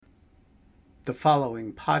The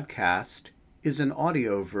following podcast is an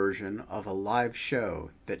audio version of a live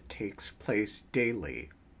show that takes place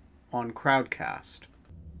daily on Crowdcast.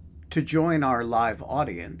 To join our live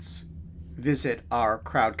audience, visit our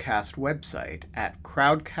Crowdcast website at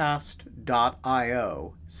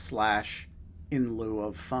crowdcast.io/in lieu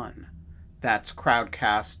of fun. That's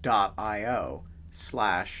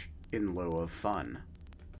crowdcast.io/in lieu of fun.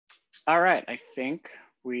 All right, I think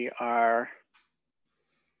we are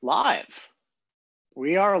live.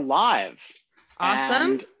 We are live.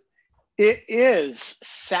 Awesome. And it is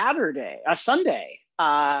Sunday,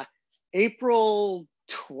 April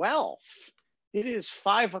 12th. It is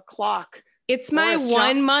 5 o'clock. It's my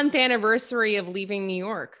 1 month anniversary of leaving New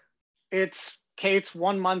York. It's Kate's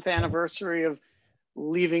 1 month anniversary of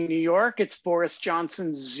leaving New York. It's Boris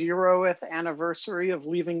Johnson's 0th anniversary of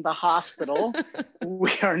leaving the hospital.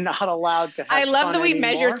 We are not allowed to have I love fun that we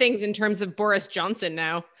anymore. measure things in terms of Boris Johnson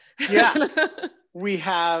now. Yeah. We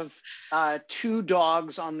have two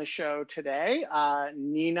dogs on the show today,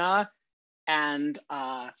 Nina and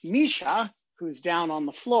Misha, who's down on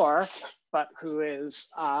the floor, but who is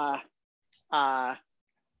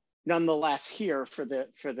nonetheless here for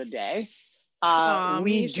the day.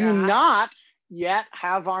 We Misha. do not yet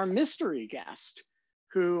have our mystery guest,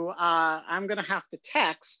 who I'm going to have to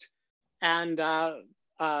text and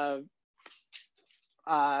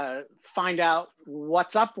find out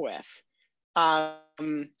what's up with. So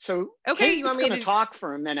okay, Kate's going to talk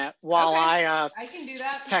for a minute while I can do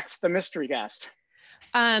that. Text the mystery guest.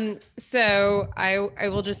 So I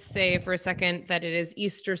will just say for a second that it is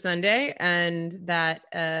Easter Sunday and that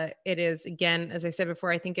it is, again, as I said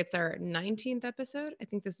before, I think it's our 19th episode. I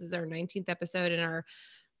think this is our 19th episode in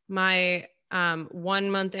my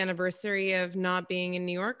 1 month anniversary of not being in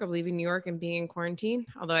New York, of leaving New York and being in quarantine.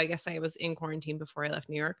 Although I guess I was in quarantine before I left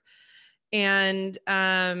New York. And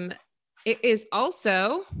it is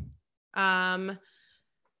also, I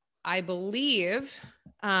believe,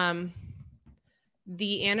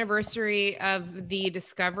 the anniversary of the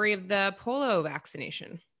discovery of the polio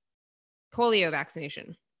vaccination.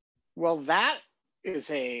 Well, that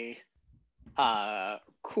is a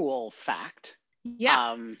cool fact.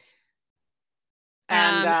 Yeah. And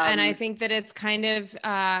I think that it's kind of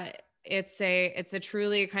it's a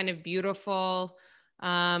truly kind of beautiful.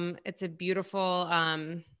 It's a beautiful.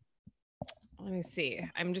 Let me see.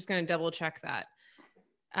 I'm just going to double check that.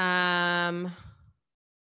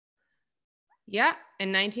 Yeah,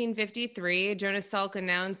 in 1953, Jonas Salk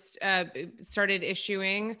started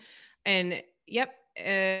issuing, and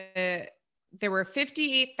there were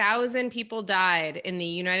 58,000 people died in the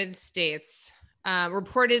United States,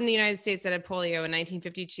 reported in the United States that had polio in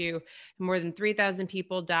 1952. More than 3,000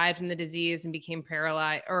 people died from the disease and became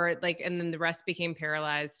paralyzed, and then the rest became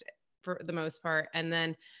paralyzed for the most part. And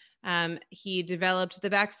then he developed the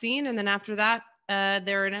vaccine, and then after that,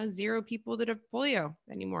 there are now 0 people that have polio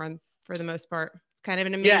anymore. For the most part, it's kind of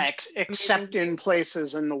an amazing. Yeah, except in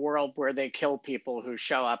places in the world where they kill people who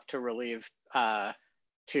show up to relieve,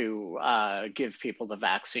 to give people the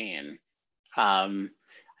vaccine. I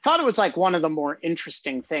thought it was like one of the more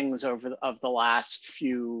interesting things of the last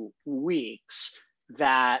few weeks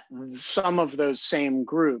that some of those same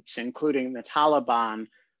groups, including the Taliban,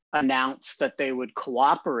 announced that they would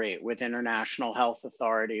cooperate with international health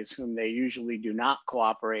authorities, whom they usually do not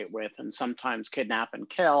cooperate with and sometimes kidnap and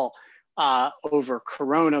kill over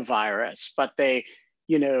coronavirus. But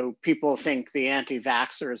people think the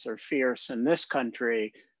anti-vaxxers are fierce in this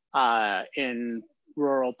country. In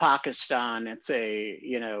rural Pakistan, it's a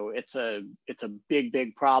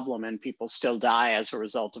big problem, and people still die as a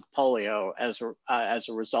result of polio as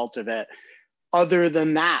a result of it. Other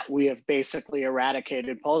than that, we have basically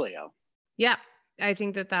eradicated polio. Yeah, I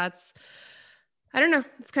think that's, I don't know.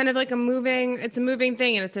 It's kind of like a moving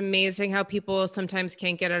thing. And it's amazing how people sometimes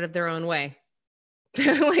can't get out of their own way.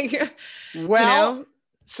 So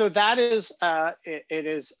that is, it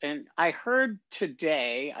is. And I heard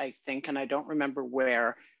today, I think, and I don't remember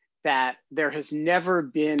where, that there has never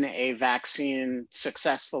been a vaccine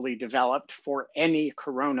successfully developed for any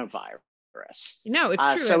coronavirus. No, it's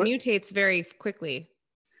true. So it mutates very quickly.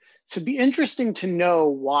 So it'd be interesting to know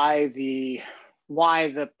why the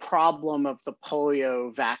problem of the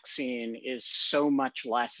polio vaccine is so much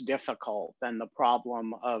less difficult than the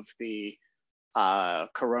problem of the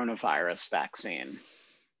coronavirus vaccine.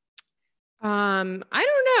 I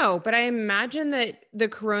don't know, but I imagine that the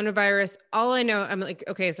coronavirus, all I know, I'm like,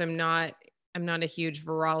 okay, so I'm not a huge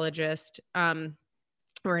virologist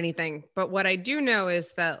or anything, but what I do know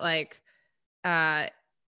is that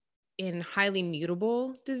in highly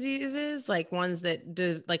mutable diseases, like ones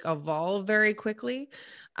that like evolve very quickly.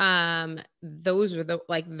 Those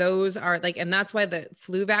are like, and that's why the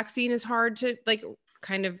flu vaccine is hard to like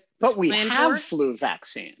kind of. But we have flu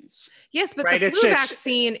vaccines. Yes, but the flu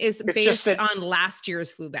vaccine is based on last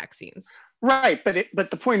year's flu vaccines. Right,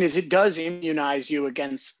 but the point is, it does immunize you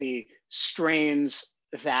against the strains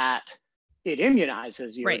that it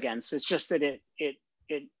immunizes you against. It's just that it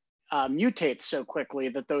mutates so quickly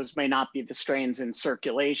that those may not be the strains in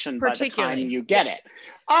circulation by the time you get it.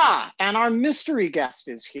 And our mystery guest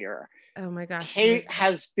is here. Oh my gosh. Kate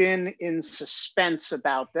has been in suspense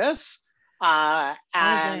about this.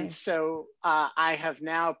 And so I have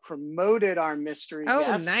now promoted our mystery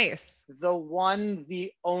guest. Oh, nice. The one,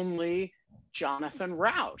 the only Jonathan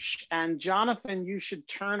Rauch. And Jonathan, you should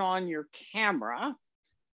turn on your camera.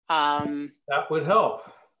 That would help.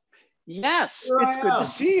 Yes, it's good to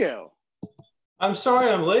see you. I'm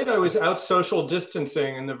sorry I'm late. I was out social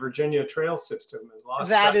distancing in the Virginia trail system and lost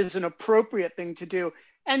that. Is an appropriate thing to do.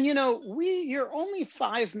 And you know, you're only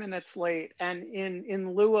 5 minutes late, and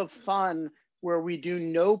in lieu of fun, where we do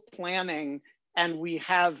no planning and we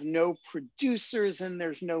have no producers and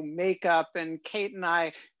there's no makeup, and Kate and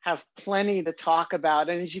I have plenty to talk about.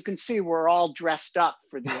 And as you can see, we're all dressed up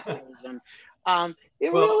for the occasion.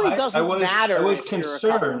 It really doesn't matter if you're a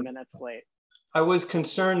couple of minutes late. I was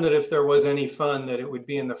concerned that if there was any fun, that it would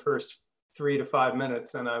be in the first 3 to 5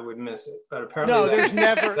 minutes and I would miss it. But apparently, no, there's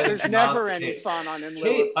never any fun on In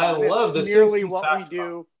Lieu of Fun. I love it's merely what we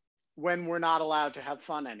do when we're not allowed to have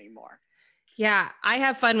fun anymore. Yeah, I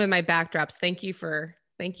have fun with my backdrops. Thank you for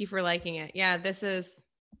liking it. Yeah, it's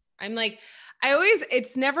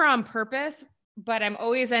never on purpose, but I'm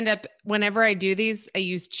always whenever I do these, I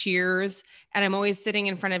use cheers, and I'm always sitting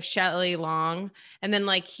in front of Shelley Long. And then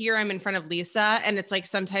like here I'm in front of Lisa, and it's like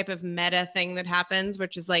some type of meta thing that happens,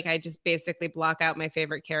 which is like, I just basically block out my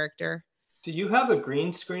favorite character. Do you have a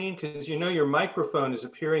green screen? Because you know your microphone is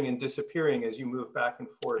appearing and disappearing as you move back and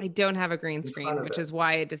forth. I don't have a green screen, which is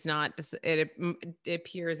why it does not, it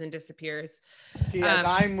appears and disappears. See, as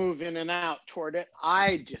I move in and out toward it,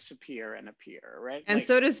 I disappear and appear, right? And like,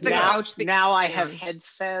 so does the couch. Now I have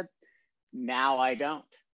headset, now I don't.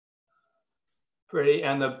 Pretty,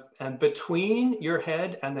 and between your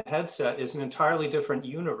head and the headset is an entirely different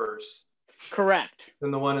universe. Correct. Than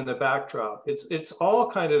the one in the backdrop. It's all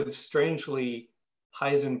kind of strangely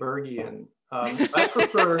Heisenbergian.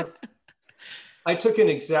 I took an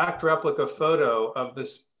exact replica photo of the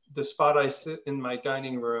spot I sit in my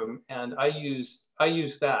dining room, and I use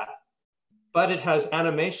that, but it has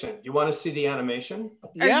animation. You want to see the animation?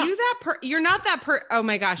 Yeah. Are you you're not that oh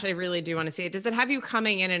my gosh, I really do want to see it. Does it have you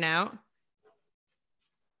coming in and out?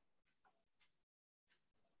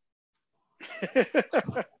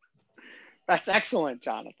 That's excellent,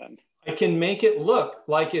 Jonathan. I can make it look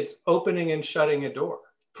like it's opening and shutting a door.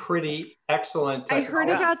 Pretty excellent technology. I heard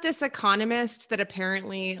about this economist that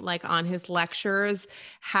apparently like on his lectures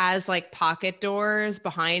has like pocket doors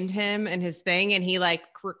behind him and his thing. And he like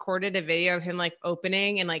recorded a video of him like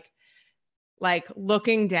opening and like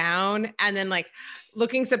looking down and then like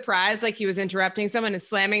looking surprised, like he was interrupting someone and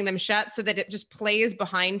slamming them shut so that it just plays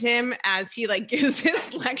behind him as he like gives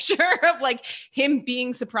his lecture of like him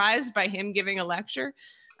being surprised by him giving a lecture.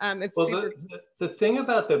 The thing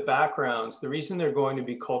about the backgrounds, the reason they're going to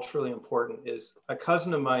be culturally important is a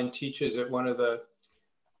cousin of mine teaches at one of the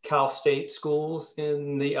Cal State schools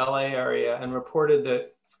in the LA area and reported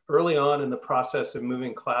that early on in the process of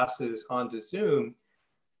moving classes onto Zoom,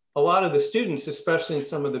 a lot of the students, especially in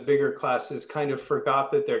some of the bigger classes, kind of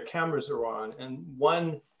forgot that their cameras were on. And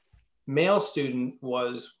one male student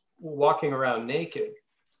was walking around naked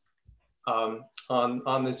on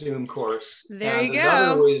the Zoom course. There you go.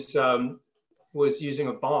 Another was using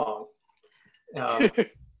a bong.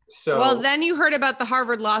 Well, then you heard about the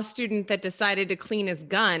Harvard law student that decided to clean his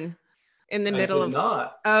gun in the middle of.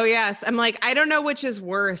 Not. Oh yes, I'm like, I don't know which is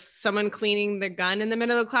worse: someone cleaning the gun in the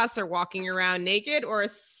middle of class, or walking around naked, or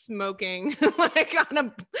smoking like on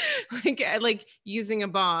a like using a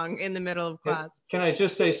bong in the middle of class. Can I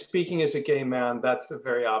just say, speaking as a gay man, that's a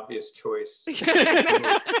very obvious choice.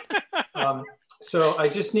 So I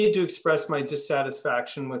just need to express my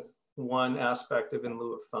dissatisfaction with one aspect of In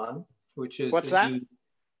Lieu of Fun, which is what's that?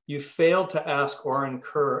 You failed to ask Oren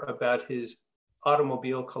Kerr about his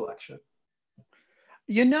automobile collection.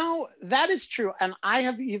 You know, that is true. And I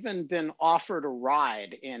have even been offered a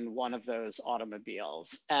ride in one of those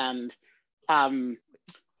automobiles. And Oren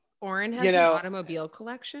has an automobile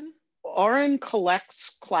collection? Oren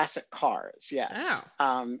collects classic cars, yes.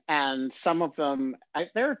 Oh. And some of them,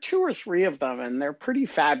 there are 2 or 3 of them, and they're pretty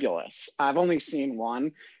fabulous. I've only seen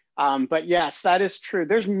one. But yes, that is true.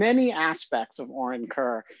 There's many aspects of Orin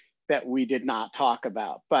Kerr that we did not talk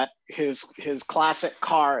about, but his classic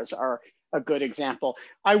cars are a good example.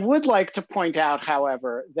 I would like to point out,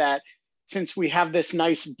 however, that since we have this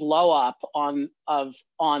nice blow up on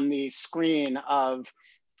the screen of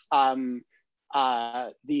the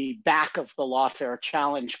back of the Lawfare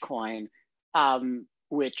Challenge coin,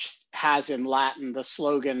 which has in Latin the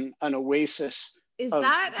slogan, "An oasis." Is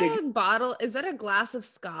that a bottle? Is that a glass of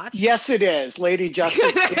scotch? Yes, it is. Lady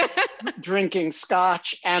Justice drinking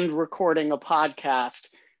scotch and recording a podcast,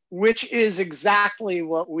 which is exactly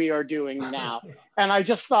what we are doing now. And I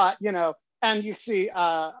just thought, and you see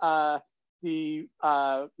the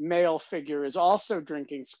male figure is also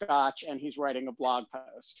drinking scotch and he's writing a blog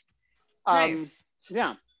post. Nice.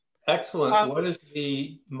 Yeah. Excellent. What is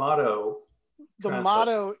the motto? The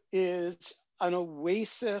motto is an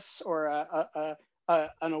oasis, or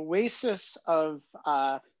an oasis of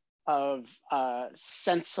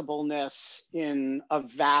sensibleness in a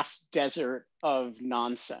vast desert of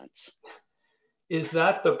nonsense. Is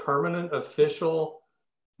that the permanent official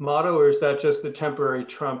motto, or is that just the temporary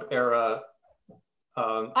Trump era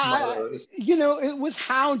motto? It was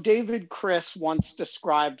how David Chris once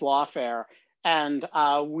described lawfare. And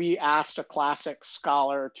we asked a classic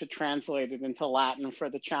scholar to translate it into Latin for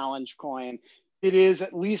the challenge coin. It is,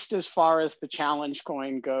 at least as far as the challenge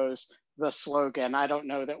coin goes, the slogan. I don't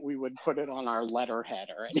know that we would put it on our letterhead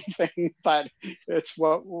or anything, but it's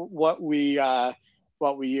what we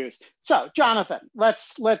use. So, Jonathan,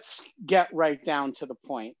 let's get right down to the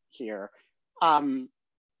point here.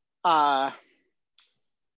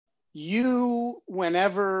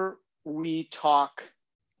 Whenever we talk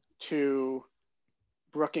to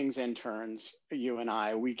Brookings interns, you and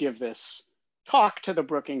I, we give this talk to the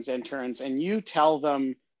Brookings interns, and you tell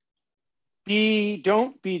them,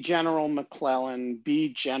 don't be General McClellan, be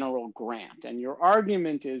General Grant. And your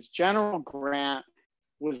argument is General Grant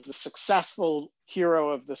was the successful hero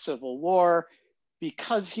of the Civil War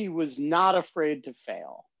because he was not afraid to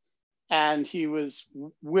fail. And he was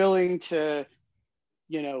willing to,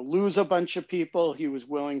 lose a bunch of people. He was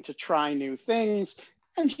willing to try new things.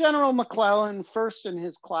 And General McClellan, first in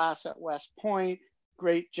his class at West Point,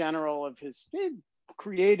 great general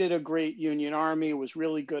created a great Union Army, was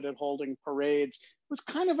really good at holding parades, was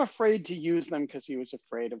kind of afraid to use them because he was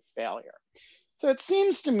afraid of failure. So it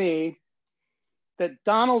seems to me that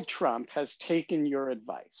Donald Trump has taken your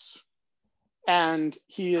advice, and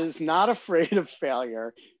he is not afraid of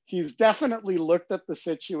failure. He's definitely looked at the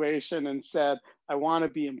situation and said, I want to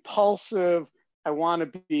be impulsive. I want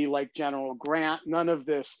to be like General Grant, none of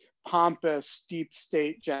this pompous deep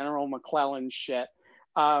state General McClellan shit.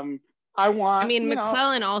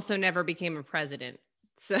 McClellan also never became a president.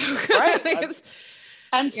 So right.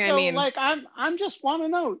 I'm just want to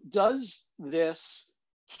know, does this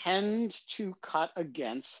tend to cut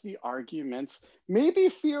against the arguments? Maybe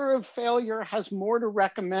fear of failure has more to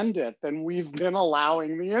recommend it than we've been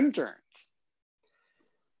allowing the interns.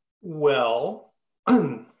 Well,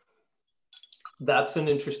 that's an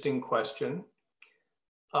interesting question.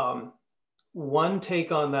 One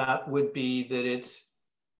take on that would be that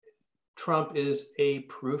Trump is a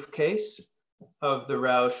proof case of the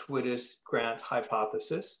Rausch-Wittes-Grant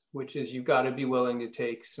hypothesis, which is you've got to be willing to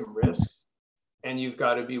take some risks and you've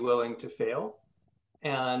got to be willing to fail.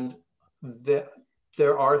 And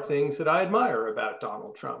there are things that I admire about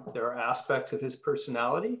Donald Trump. There are aspects of his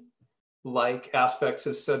personality, like aspects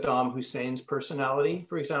of Saddam Hussein's personality,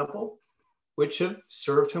 for example, which have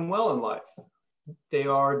served him well in life. They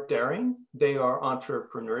are daring, they are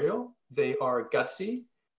entrepreneurial, they are gutsy,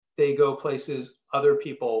 they go places other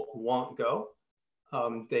people won't go.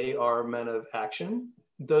 They are men of action.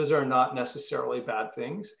 Those are not necessarily bad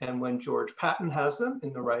things. And when George Patton has them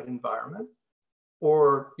in the right environment,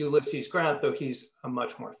 or Ulysses Grant, though he's a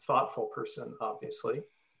much more thoughtful person, obviously,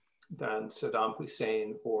 than Saddam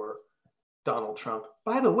Hussein or Donald Trump.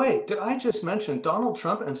 By the way, did I just mention Donald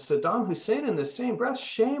Trump and Saddam Hussein in the same breath?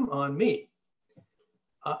 Shame on me.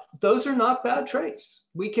 Those are not bad traits.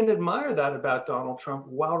 We can admire that about Donald Trump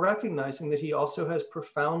while recognizing that he also has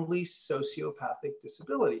profoundly sociopathic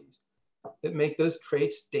disabilities that make those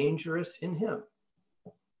traits dangerous in him.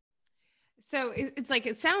 So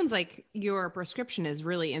it sounds like your prescription is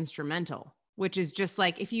really instrumental, which is just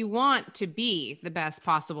like, if you want to be the best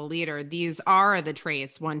possible leader, these are the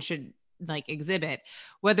traits one should exhibit,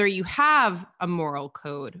 whether you have a moral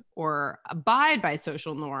code or abide by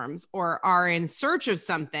social norms or are in search of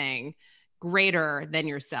something greater than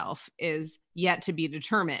yourself is yet to be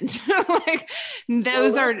determined.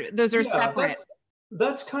 Those are separate.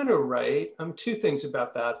 That's kind of right. Two things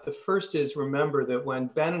about that. The first is, remember that when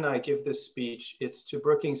Ben and I give this speech, it's to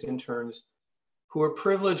Brookings interns who are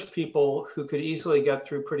privileged people who could easily get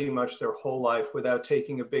through pretty much their whole life without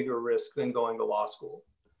taking a bigger risk than going to law school.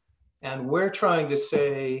 And we're trying to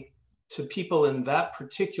say to people in that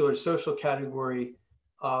particular social category,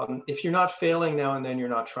 if you're not failing now and then, you're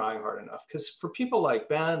not trying hard enough. Because for people like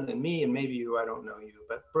Ben and me, and maybe you, I don't know you,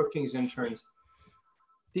 but Brookings interns,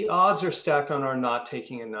 the odds are stacked on our not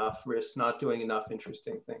taking enough risks, not doing enough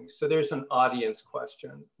interesting things. So there's an audience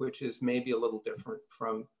question, which is maybe a little different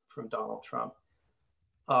from Donald Trump.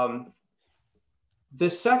 The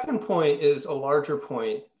second point is a larger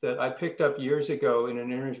point that I picked up years ago in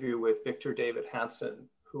an interview with Victor David Hanson,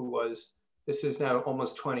 who was, this is now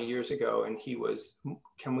almost 20 years ago, and he was,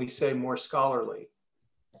 can we say, more scholarly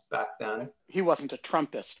back then. He wasn't a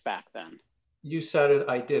Trumpist back then. You said it,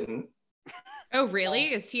 I didn't. Oh,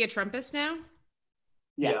 really? Is he a Trumpist now?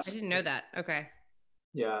 Yes. I didn't know that. Okay.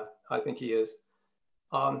 Yeah, I think he is.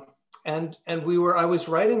 And I was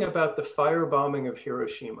writing about the firebombing of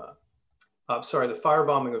Hiroshima. Sorry, the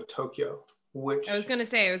firebombing of Tokyo, which... I was going to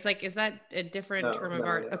say, I was like, is that a different term of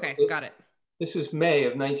art? No. Okay, got it. This was May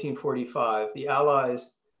of 1945. The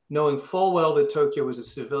Allies, knowing full well that Tokyo was a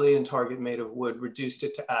civilian target made of wood, reduced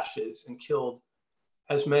it to ashes and killed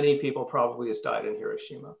as many people probably as died in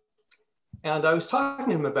Hiroshima. And I was talking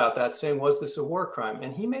to him about that, saying, was this a war crime?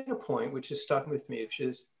 And he made a point which has stuck with me, which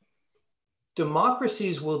is,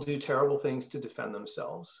 democracies will do terrible things to defend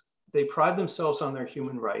themselves. They pride themselves on their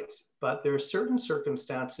human rights, but there are certain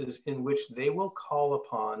circumstances in which they will call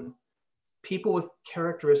upon people with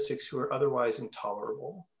characteristics who are otherwise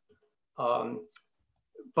intolerable.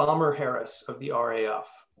 Bomber Harris of the RAF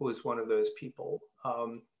was one of those people.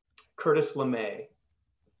 Curtis LeMay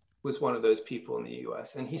was one of those people in the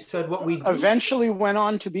US. And he said, what we do— eventually went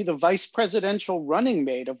on to be the vice presidential running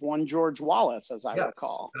mate of one George Wallace, as I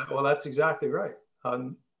recall. Well, that's exactly right.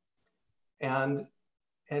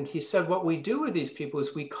 And he said, what we do with these people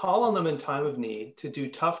is we call on them in time of need to do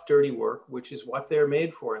tough, dirty work, which is what they're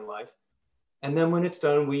made for in life. And then when it's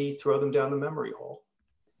done, we throw them down the memory hole.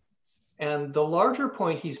 And the larger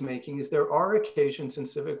point he's making is there are occasions in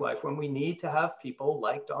civic life when we need to have people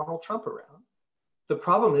like Donald Trump around. The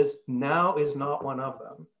problem is now is not one of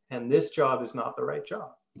them. And this job is not the right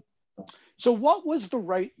job. So what was the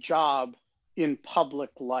right job in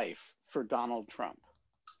public life for Donald Trump?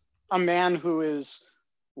 A man who is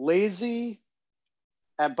lazy,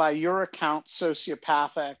 by your account,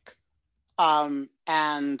 sociopathic,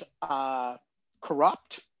 and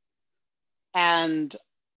corrupt, and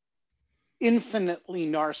infinitely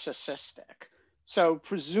narcissistic. So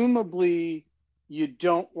presumably you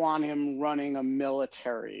don't want him running a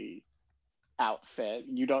military outfit.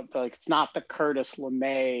 You don't, like, it's not the Curtis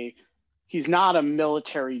LeMay. He's not a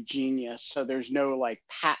military genius, so there's no like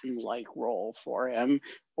Patton-like role for him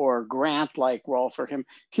or Grant-like role for him.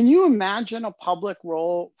 Can you imagine a public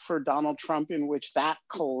role for Donald Trump in which that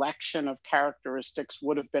collection of characteristics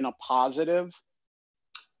would have been a positive?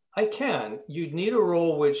 I can. You'd need a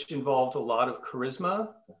role which involved a lot of charisma,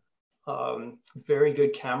 very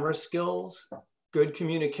good camera skills, good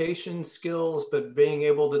communication skills, but being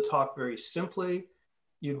able to talk very simply.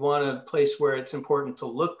 You'd want a place where it's important to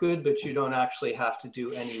look good, but you don't actually have to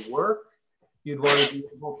do any work. You'd want to be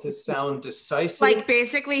able to sound decisive. Like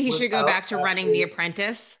basically he should go back to running The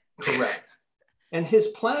Apprentice. Correct. And his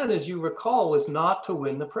plan, as you recall, was not to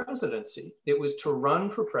win the presidency. It was to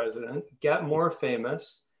run for president, get more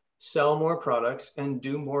famous, sell more products, and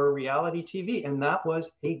do more reality TV. And that was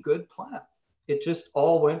a good plan. It just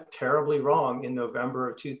all went terribly wrong in November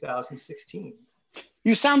of 2016.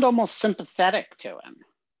 You sound almost sympathetic to him.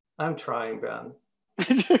 I'm trying, Ben.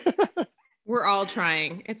 We're all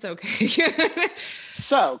trying. It's okay.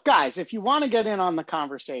 So, guys, if you want to get in on the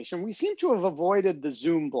conversation, we seem to have avoided the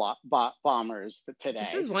Zoom bombers today.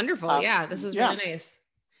 This is wonderful. Yeah, this is really nice.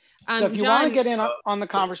 So if you want to get in on the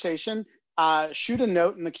conversation, shoot a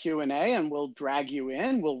note in the Q&A and we'll drag you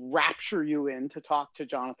in. We'll rapture you in to talk to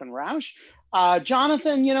Jonathan Rauch.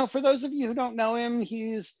 Jonathan, you know, for those of you who don't know him,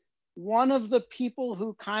 he's one of the people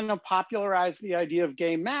who kind of popularized the idea of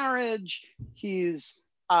gay marriage. He's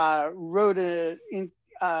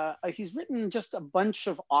he's written just a bunch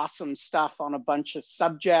of awesome stuff on a bunch of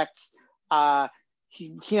subjects.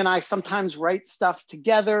 He and I sometimes write stuff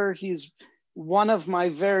together. He's one of my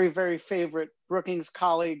very, very favorite Brookings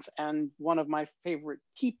colleagues and one of my favorite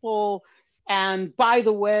people. And by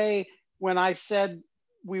the way, when I said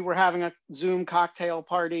we were having a Zoom cocktail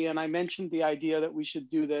party and I mentioned the idea that we should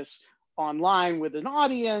do this online with an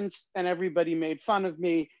audience and everybody made fun of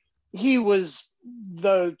me, he was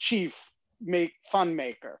the chief fun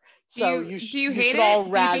maker. Do So you hate should all it? Do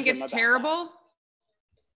you think razz him it's about terrible?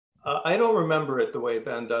 I don't remember it the way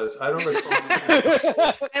Ben does. I don't recall.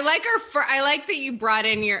 that. I like that you brought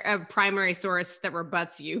in your primary source that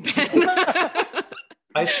rebuts you, Ben.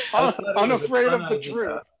 I thought it was Unafraid a fun of the idea,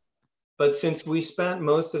 truth. but since we spent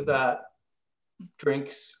most of that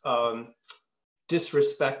drinks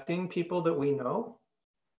disrespecting people that we know,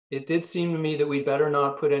 it did seem to me that we better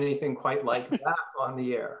not put anything quite like that on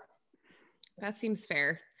the air. That seems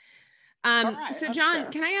fair. right, so that's John,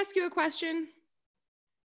 fair. can I ask you a question?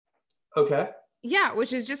 Okay. Yeah,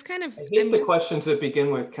 which is just kind of, I hate the questions that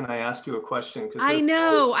begin with, can I ask you a question? I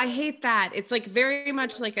know, I hate that. It's like very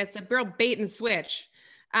much like it's a real bait and switch.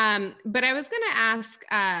 But I was gonna ask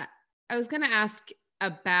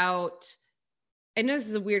about, I know this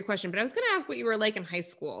is a weird question, but I was gonna ask what you were like in high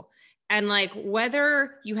school and like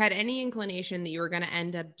whether you had any inclination that you were gonna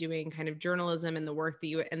end up doing kind of journalism and the work that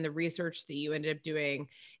you, and the research that you ended up doing,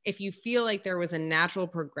 if you feel like there was a natural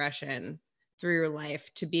progression through your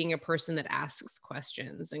life to being a person that asks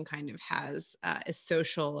questions and kind of is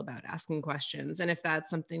social about asking questions. And if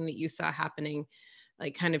that's something that you saw happening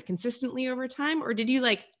like kind of consistently over time, or did you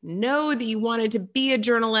like know that you wanted to be a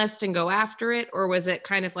journalist and go after it? Or was it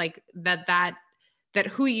kind of like that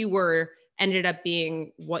who you were ended up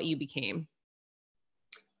being what you became?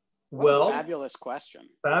 Well, fabulous question.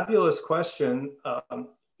 Fabulous question.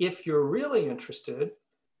 If you're really interested,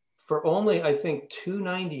 for only, I think,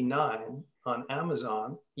 $2.99 on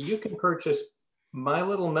Amazon, you can purchase my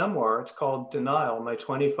little memoir. It's called Denial, My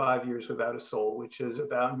 25 Years Without a Soul, which is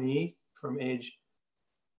about me from age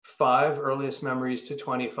 5, earliest memories to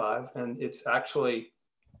 25. And it's actually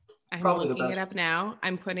probably looking it up now.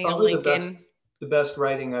 I'm putting a probably link in. the best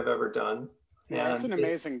writing I've ever done. Yeah, it's an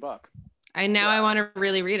amazing book. I want to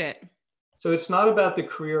really read it. So it's not about the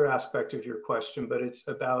career aspect of your question, but it's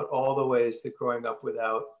about all the ways that growing up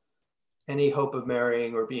without any hope of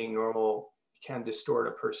marrying or being normal can distort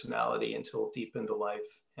a personality until deep into life.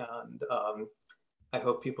 And I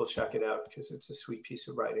hope people check it out because it's a sweet piece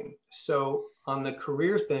of writing. So on the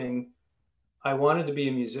career thing, I wanted to be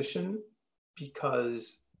a musician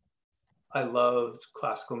because I loved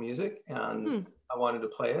classical music and I wanted to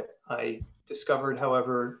play it. I discovered,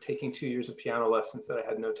 however, taking 2 years of piano lessons, that I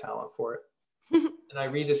had no talent for it. And I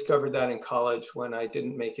rediscovered that in college when I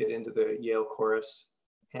didn't make it into the Yale chorus.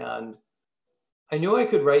 And I knew I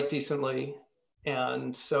could write decently.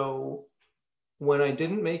 And so when I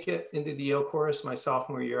didn't make it into the Yale chorus my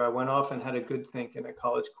sophomore year, I went off and had a good think in a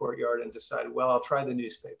college courtyard and decided, well, I'll try the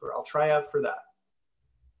newspaper. I'll try out for that.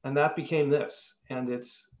 And that became this. And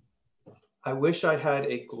I wish I had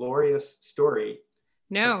a glorious story.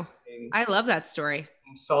 No, I love that story.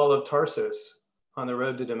 Saul of Tarsus on the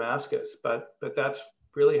road to Damascus, but that's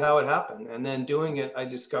really how it happened. And then doing it, I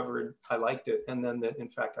discovered I liked it. And then that, in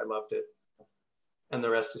fact, I loved it. And the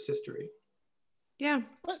rest is history. Yeah.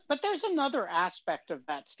 But there's another aspect of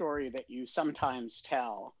that story that you sometimes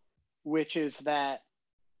tell, which is that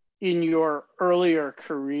in your earlier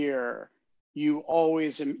career, you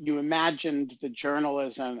imagined the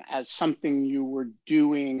journalism as something you were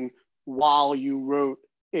doing while you wrote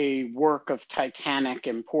a work of titanic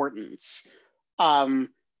importance. And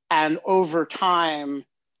over time,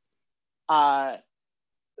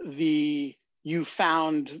 you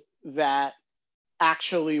found that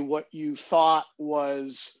actually what you thought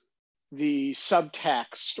was the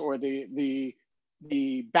subtext or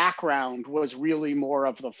the background was really more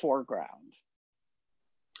of the foreground.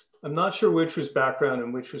 I'm not sure which was background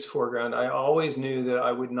and which was foreground. I always knew that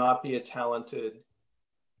I would not be a talented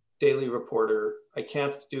daily reporter. I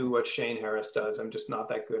can't do what Shane Harris does. I'm just not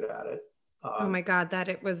that good at it. Oh my God,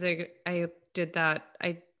 I did that.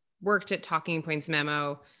 I worked at Talking Points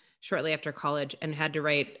Memo shortly after college and had to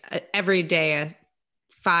write every day a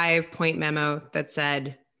 5-point memo that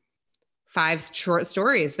said 5 short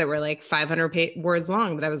stories that were like 500 words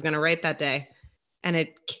long that I was going to write that day. And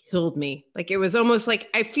it killed me. Like, it was almost like,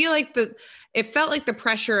 I feel like it felt like the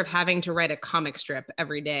pressure of having to write a comic strip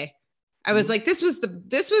every day. I was like, this was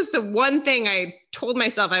the one thing I told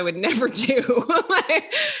myself I would never do.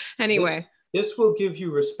 Anyway. This will give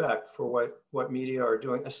you respect for what media are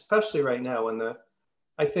doing, especially right now when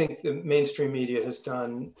I think the mainstream media has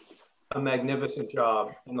done a magnificent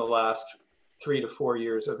job in the last 3 to 4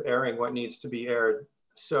 years of airing what needs to be aired.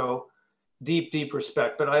 So deep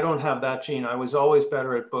respect, but I don't have that gene. I was always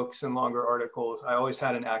better at books and longer articles. I always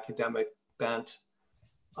had an academic bent.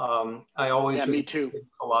 I always was me too. in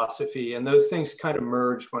philosophy, and those things kind of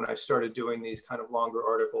merged when I started doing these kind of longer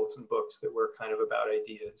articles and books that were kind of about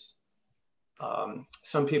ideas.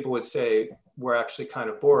 Some people would say were actually kind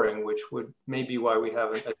of boring, which would maybe why we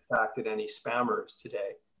haven't attracted any spammers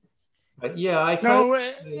today. But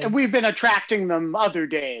yeah, we've been attracting them other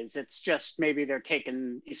days. It's just maybe they're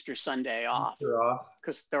taking Easter Sunday off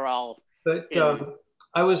because they're all. But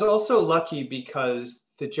I was also lucky because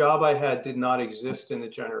the job I had did not exist in the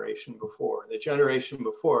generation before. The generation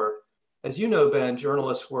before, as you know, Ben,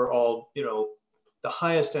 journalists were all, the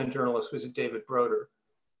highest end journalist was David Broder.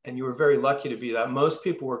 And you were very lucky to be that. Most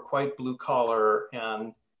people were quite blue collar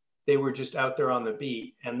and they were just out there on the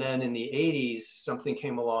beat. And then in the 80s, something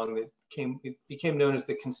came along that became known as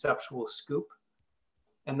the conceptual scoop.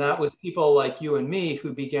 And that was people like you and me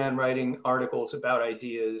who began writing articles about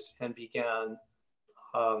ideas and began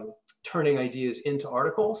turning ideas into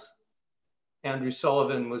articles. Andrew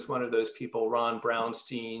Sullivan was one of those people. Ron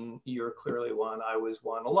Brownstein, you're clearly one. I was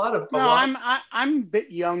one. I'm a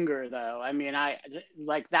bit younger though. I mean,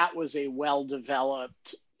 that was a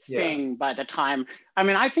well-developed thing by the time. I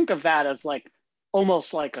mean, I think of that as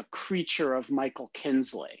almost like a creature of Michael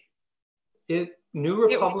Kinsley. New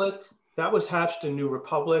Republic, that was hatched in New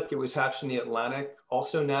Republic. It was hatched in the Atlantic,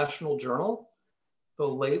 also National Journal, the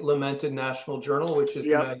late lamented National Journal, which is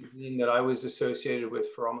the magazine that I was associated with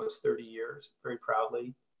for almost 30 years, very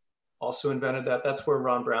proudly. Also invented that. That's where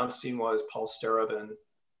Ron Brownstein was, Paul Starobin.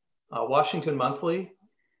 Washington Monthly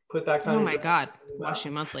put that kind of. Oh my God,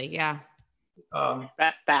 Washington Monthly, yeah.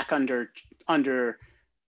 Back under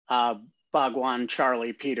Bhagwan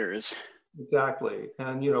Charlie Peters. Exactly.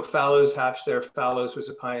 And, Fallows hatched there. Fallows was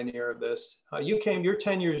a pioneer of this. You're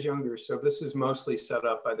 10 years younger, so this is mostly set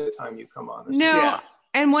up by the time you come on.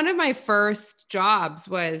 And one of my first jobs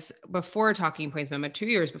was before Talking Points Memo, 2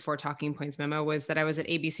 years before Talking Points Memo, was that I was at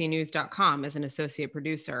abcnews.com as an associate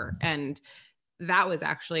producer. And that was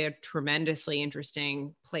actually a tremendously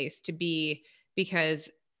interesting place to be because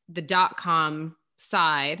the .com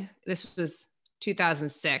side, this was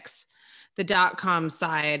 2006, the .com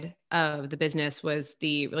side of the business was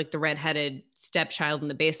the redheaded stepchild in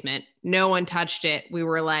the basement. No one touched it. We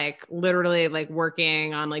were literally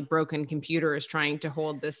working on broken computers trying to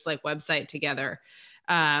hold this website together.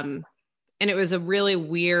 And it was a really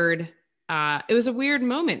weird,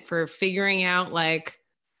 moment for figuring out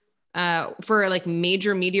for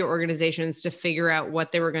major media organizations to figure out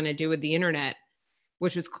what they were going to do with the internet,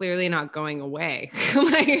 which was clearly not going away.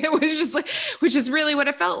 It was just which is really what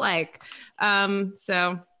it felt like.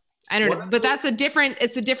 So I don't know, but it's a different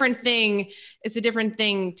thing. It's a different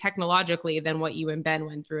thing technologically than what you and Ben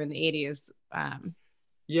went through in the 80s.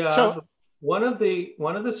 So one of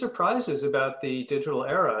the surprises about the digital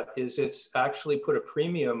era is it's actually put a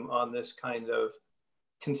premium on this kind of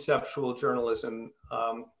conceptual journalism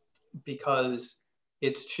because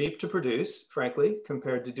it's cheap to produce, frankly,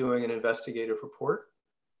 compared to doing an investigative report.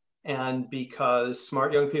 And because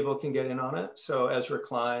smart young people can get in on it. So Ezra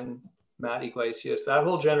Klein, Matt Iglesias, that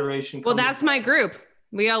whole generation. Well, that's my group.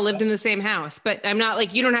 We all lived in the same house, but I'm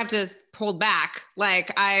not you don't have to hold back.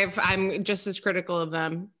 I'm just as critical of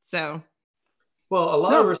them. So. Well, a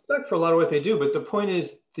lot of respect for a lot of what they do, but the point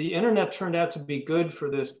is the internet turned out to be good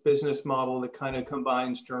for this business model that kind of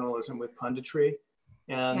combines journalism with punditry.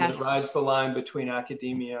 And it rides the line between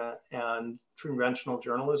academia and conventional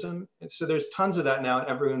journalism. And so there's tons of that now and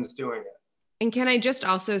everyone's doing it. And can I just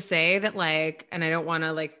also say that and I don't want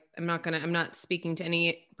to I'm not speaking to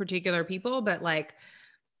any particular people, but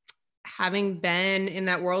having been in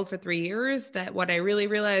that world for 3 years, that what I really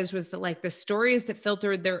realized was that the stories that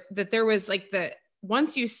filtered there, that there was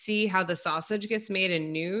once you see how the sausage gets made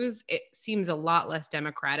in news, it seems a lot less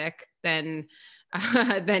democratic than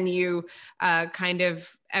you kind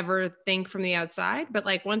of ever think from the outside. But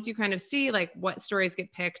once you kind of see what stories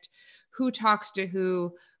get picked, who talks to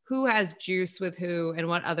who has juice with who, and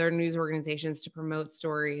what other news organizations to promote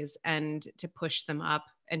stories and to push them up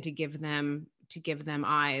and to give them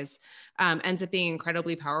eyes, ends up being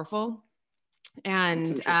incredibly powerful.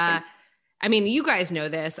 And I mean, you guys know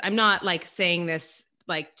this. I'm not saying this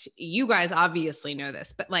you guys obviously know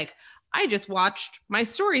this, but I just watched my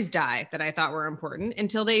stories die that I thought were important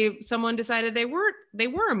until someone decided they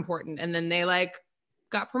were important. And then they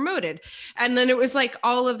got promoted. And then it was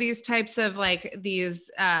all of these types of these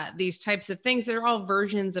types of things. They're all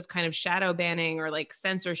versions of kind of shadow banning or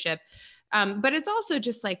censorship. But it's also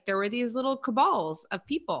just there were these little cabals of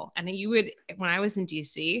people. And when I was in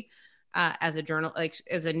DC, as a journal,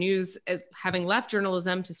 as having left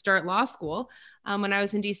journalism to start law school. When I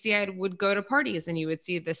was in DC, I would go to parties and you would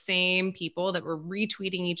see the same people that were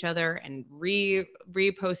retweeting each other and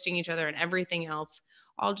reposting each other and everything else,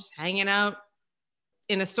 all just hanging out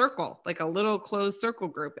in a circle, a little closed circle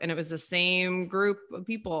group. And it was the same group of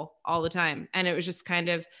people all the time. And it was just kind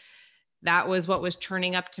of, that was what was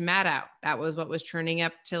churning up to Maddow. That was what was churning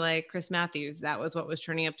up to like Chris Matthews. That was what was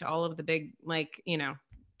churning up to all of the big, like, you know,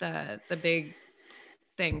 the big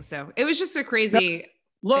things. So it was just a crazy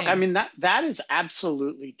Look, thing. I mean, that is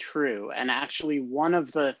absolutely true. And actually one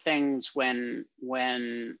of the things when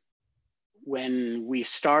we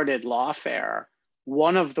started Lawfare,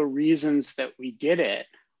 one of the reasons that we did it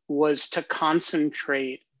was to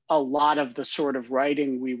concentrate a lot of the sort of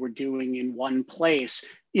writing we were doing in one place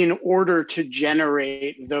in order to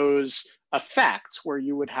generate those effects where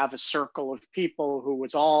you would have a circle of people who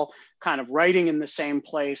was all kind of writing in the same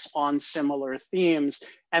place on similar themes,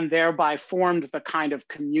 and thereby formed the kind of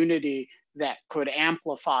community that could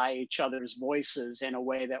amplify each other's voices in a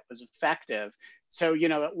way that was effective. So, you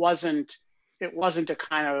know, it wasn't a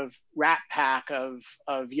kind of rat pack of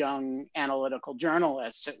young analytical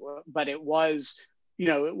journalists, but it was, you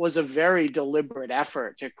know, it was a very deliberate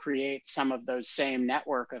effort to create some of those same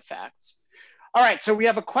network effects. All right, so we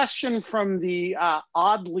have a question from the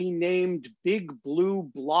oddly named Big Blue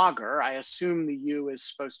Blogger. I assume the U is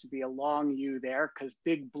supposed to be a long U there because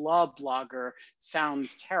Big Blah Blogger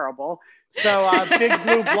sounds terrible. So Big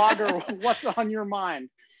Blue Blogger, what's on your mind?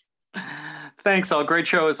 Thanks, all. Great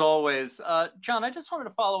show as always. John, I just wanted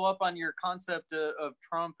to follow up on your concept of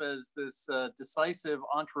Trump as this decisive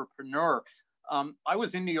entrepreneur. I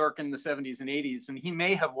was in New York in the 70s and 80s, and he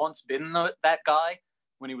may have once been that guy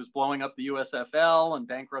when he was blowing up the USFL and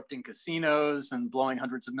bankrupting casinos and blowing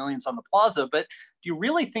hundreds of millions on the plaza. But do you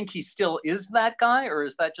really think he still is that guy, or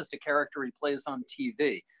is that just a character he plays on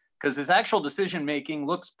TV? Because his actual decision-making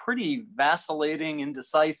looks pretty vacillating,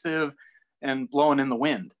 indecisive, and blowing in the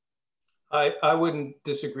wind. I wouldn't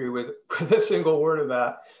disagree with a single word of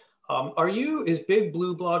that. Is Big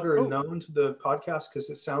Blue Blogger known to the podcast?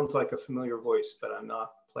 Because it sounds like a familiar voice, but I'm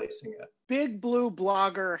not placing it. Big Blue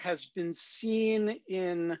Blogger has been seen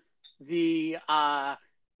in the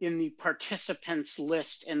participants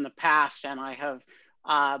list in the past, and I have,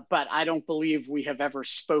 but I don't believe we have ever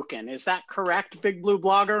spoken. Is that correct, Big Blue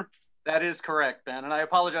Blogger? That is correct, Ben, and I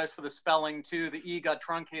apologize for the spelling too. The E got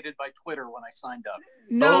truncated by Twitter when I signed up.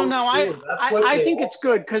 No, I think it's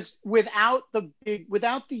good because without the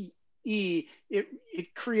E,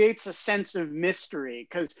 it creates a sense of mystery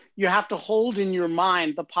because you have to hold in your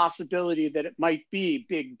mind the possibility that it might be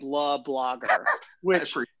Big Blah Blogger,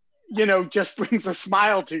 which, you know, just brings a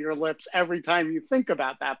smile to your lips every time you think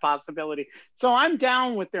about that possibility. So I'm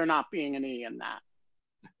down with there not being an E in that.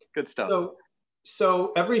 Good stuff.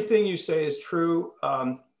 So everything you say is true.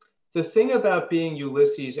 The thing about being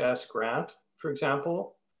Ulysses S. Grant, for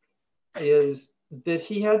example, is that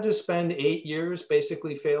he had to spend 8 years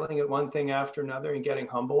basically failing at one thing after another and getting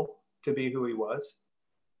humble to be who he was.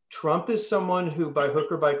 Trump is someone who, by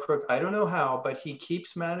hook or by crook, I don't know how, but he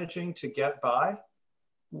keeps managing to get by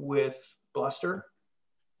with bluster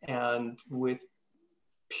and with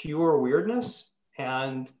pure weirdness.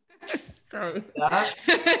 And that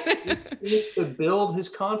needs to build his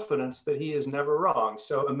confidence that he is never wrong.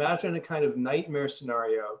 So imagine a kind of nightmare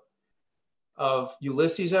scenario of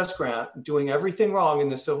Ulysses S. Grant doing everything wrong in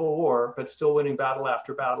the Civil War, but still winning battle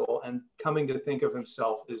after battle and coming to think of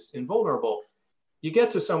himself as invulnerable. You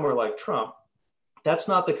get to somewhere like Trump, that's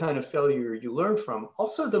not the kind of failure you learn from.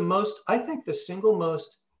 Also, I think the single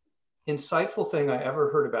most insightful thing I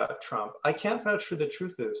ever heard about Trump, I can't vouch for the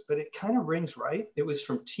truth of this, but it kind of rings right. It was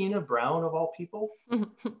from Tina Brown, of all people.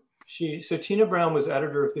 So Tina Brown was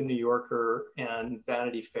editor of The New Yorker and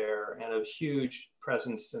Vanity Fair and a huge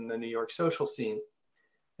presence in the New York social scene.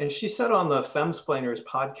 And she said on the Femsplainers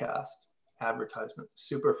podcast advertisement,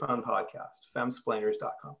 super fun podcast,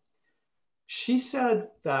 femsplainers.com. She said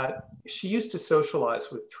that she used to socialize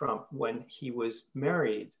with Trump when he was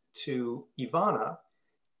married to Ivana,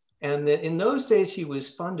 and that in those days he was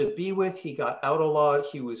fun to be with. He got out a lot.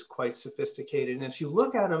 He was quite sophisticated. And if you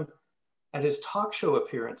look at him, at his talk show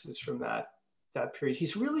appearances from that period,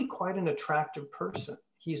 he's really quite an attractive person.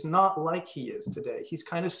 He's not like he is today. He's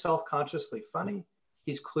kind of self-consciously funny.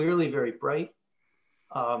 He's clearly very bright.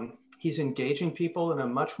 He's engaging people in a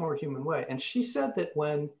much more human way. And she said that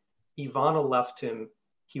when Ivana left him,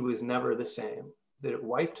 he was never the same, that it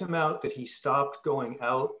wiped him out, that he stopped going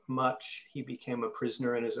out much. He became a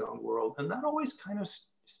prisoner in his own world. And that always kind of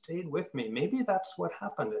stayed with me. Maybe that's what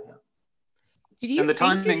happened to him. Did you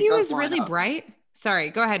think that he was really bright? Sorry,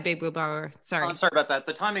 go ahead, Big Blue Blogger. Sorry. Oh, I'm sorry about that.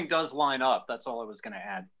 The timing does line up. That's all I was going to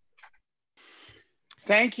add.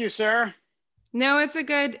 Thank you, sir. No, it's a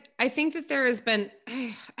good, I think that there has been,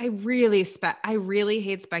 I really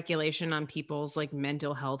hate speculation on people's like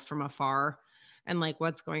mental health from afar and like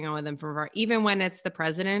what's going on with them from afar, even when it's the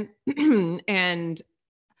president. And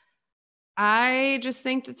I just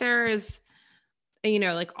think that there is, you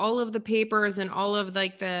know, like all of the papers and all of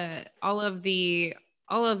the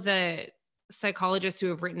psychologists who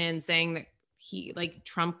have written in saying that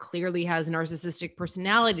Trump clearly has narcissistic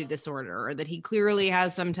personality disorder, or that he clearly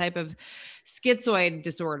has some type of schizoid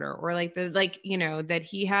disorder, or that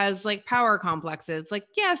he has like power complexes. Like,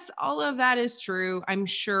 yes, all of that is true. I'm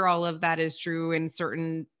sure all of that is true in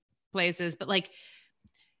certain places, but like,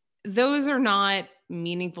 those are not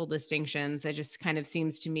meaningful distinctions. It just kind of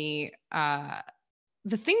seems to me,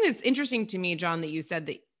 the thing that's interesting to me, John, that you said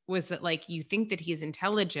that was that like, you think that he's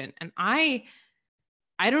intelligent. And I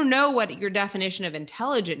don't know what your definition of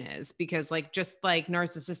intelligent is, because like, just like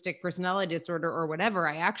narcissistic personality disorder or whatever,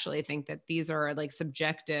 I actually think that these are like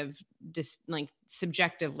subjective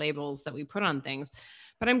labels that we put on things.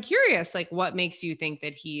 But I'm curious, like, what makes you think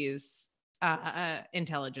that he's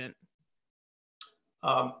intelligent?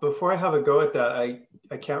 Before I have a go at that,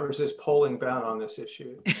 I can't resist polling Ben on this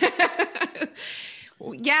issue.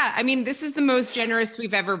 Yeah, I mean, this is the most generous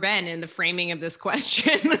we've ever been in the framing of this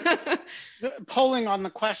question. Polling on the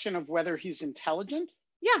question of whether he's intelligent?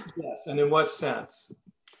 Yeah. Yes, and in what sense?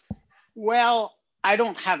 Well, I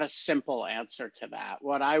don't have a simple answer to that.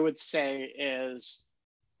 What I would say is,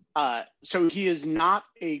 so he is not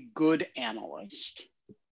a good analyst.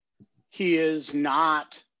 He is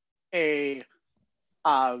not a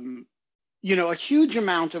huge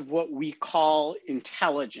amount of what we call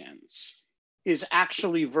intelligence is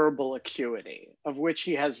actually verbal acuity, of which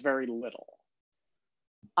he has very little.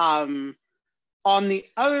 On the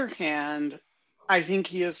other hand, I think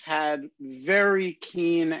he has had very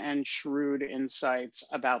keen and shrewd insights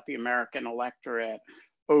about the American electorate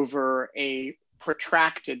over a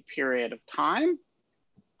protracted period of time.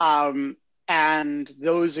 And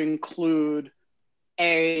those include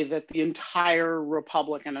that the entire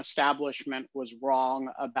Republican establishment was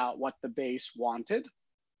wrong about what the base wanted.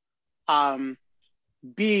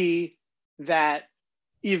 B, that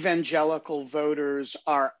evangelical voters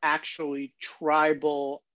are actually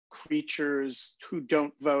tribal creatures who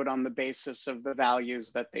don't vote on the basis of the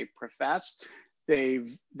values that they profess. They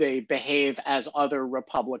behave as other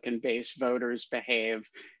Republican-based voters behave,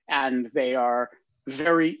 and they are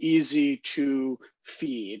very easy to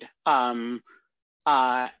feed. And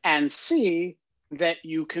C, that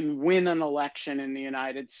you can win an election in the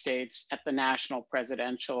United States at the national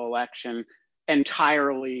presidential election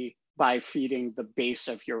entirely by feeding the base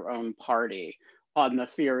of your own party on the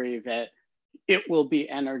theory that it will be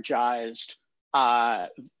energized.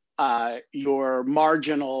 Your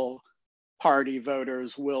marginal party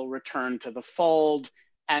voters will return to the fold.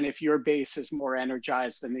 And if your base is more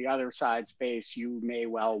energized than the other side's base, you may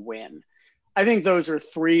well win. I think those are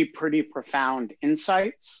three pretty profound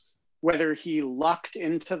insights. Whether he lucked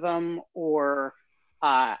into them or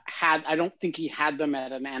I don't think he had them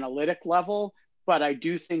at an analytic level, but I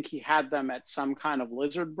do think he had them at some kind of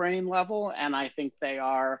lizard brain level. And I think they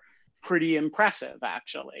are pretty impressive,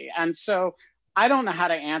 actually. And so I don't know how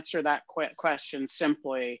to answer that question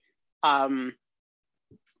simply. I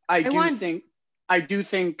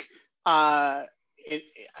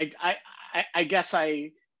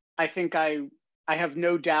have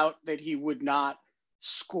no doubt that he would not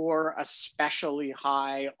score especially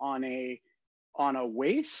high on a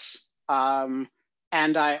WACE. And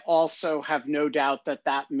I also have no doubt that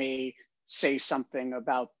that may say something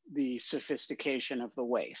about the sophistication of the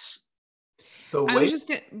WACE. I was just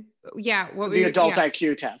gonna, the adult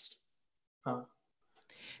IQ test.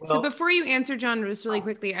 So before you answer, John, just really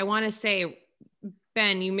quickly, I want to say,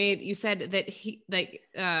 Ben, you said that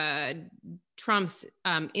Trump's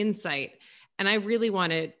insight, and I really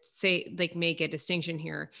want to say, make a distinction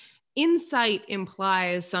here. Insight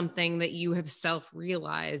implies something that you have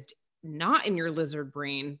self-realized, not in your lizard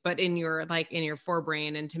brain, but in your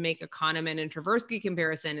forebrain. And to make a Kahneman and Tversky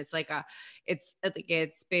comparison, it's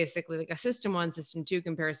basically like a system 1, system 2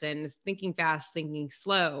 comparison. It's thinking fast, thinking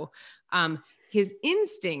slow. His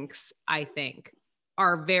instincts, I think,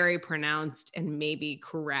 are very pronounced and maybe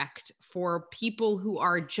correct for people who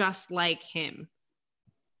are just like him,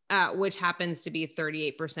 which happens to be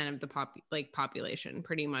 38% of the population,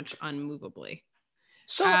 pretty much unmovably.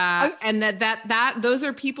 So, and those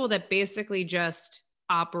are people that basically just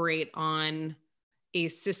operate on a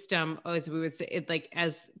system, as we would say,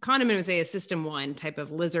 as Kahneman would say, a system 1 type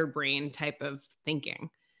of lizard brain type of thinking.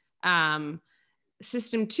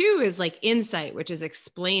 System 2 is like insight, which is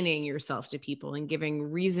explaining yourself to people and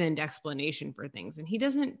giving reasoned explanation for things. And he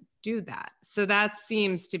doesn't do that. So that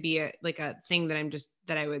seems to be a thing that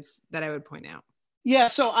I would point out. Yeah.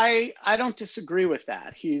 So I don't disagree with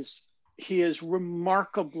that. He is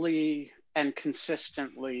remarkably and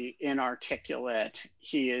consistently inarticulate.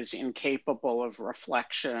 He is incapable of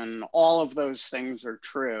reflection. All of those things are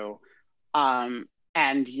true.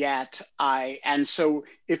 And yet and so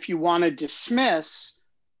if you want to dismiss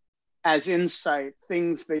as insight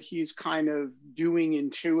things that he's kind of doing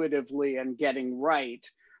intuitively and getting right,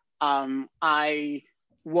 I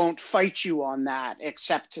won't fight you on that,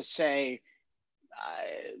 except to say,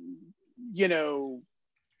 you know,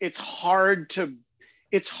 it's hard to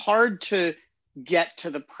get to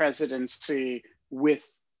the presidency with,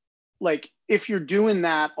 like, if you're doing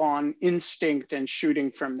that on instinct and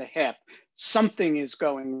shooting from the hip, something is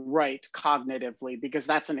going right cognitively, because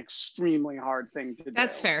that's an extremely hard thing to do.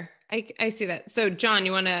 That's fair. I see that. So John,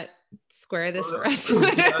 you want to square this for us?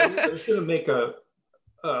 I was going to make a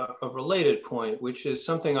related point, which is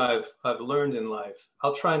something I've learned in life.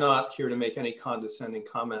 I'll try not here to make any condescending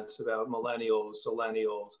comments about millennials,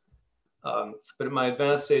 zillennials, but at my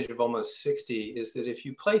advanced age of almost 60, is that if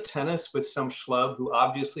you play tennis with some schlub who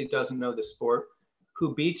obviously doesn't know the sport,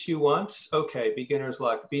 who beats you once, okay, beginner's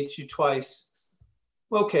luck. Beats you twice,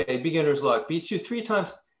 okay, beginner's luck. Beats you 3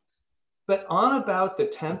 times. But on about the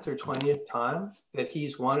 10th or 20th time that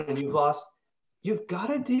he's won and you've lost, you've got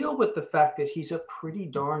to deal with the fact that he's a pretty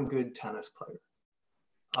darn good tennis player.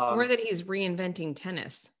 Or that he's reinventing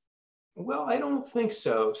tennis. Well, I don't think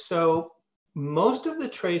so. So most of the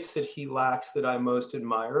traits that he lacks that I most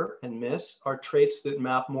admire and miss are traits that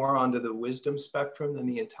map more onto the wisdom spectrum than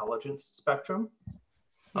the intelligence spectrum.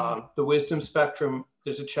 The wisdom spectrum,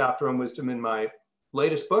 there's a chapter on wisdom in my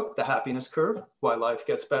latest book, The Happiness Curve, Why Life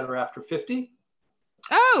Gets Better After 50.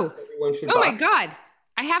 Oh my God.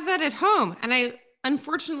 I have that at home, and I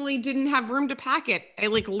unfortunately didn't have room to pack it. I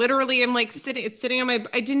literally am it's sitting on my,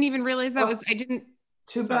 I didn't even realize that I didn't.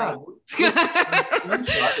 Too bad.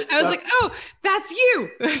 I was like, oh, that's you.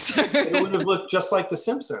 It would have looked just like The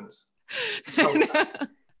Simpsons. Yeah,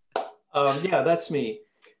 that's me.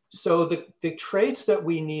 So the traits that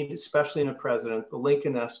we need, especially in a president, the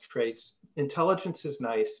Lincoln-esque traits, intelligence is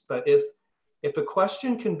nice, but if a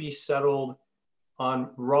question can be settled on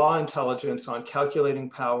raw intelligence, on calculating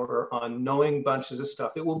power, on knowing bunches of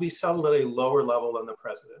stuff, it will be settled at a lower level than the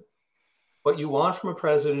president. What you want from a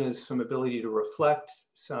president is some ability to reflect,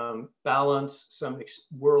 some balance, some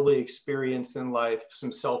worldly experience in life,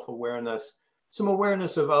 some self-awareness, some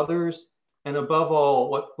awareness of others. And above all,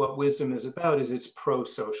 what wisdom is about is it's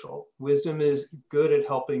pro-social. Wisdom is good at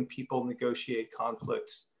helping people negotiate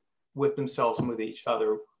conflicts with themselves and with each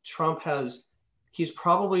other. Trump he's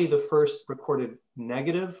probably the first recorded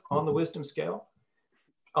negative on the wisdom scale.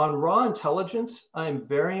 On raw intelligence, I'm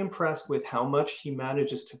very impressed with how much he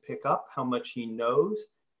manages to pick up, how much he knows,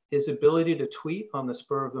 his ability to tweet on the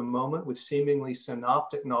spur of the moment with seemingly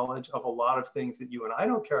synoptic knowledge of a lot of things that you and I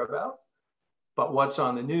don't care about. But what's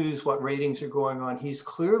on the news, what ratings are going on, he's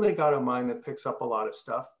clearly got a mind that picks up a lot of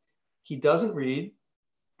stuff. He doesn't read.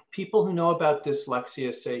 People who know about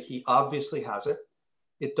dyslexia say he obviously has it.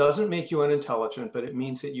 It doesn't make you unintelligent, but it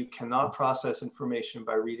means that you cannot process information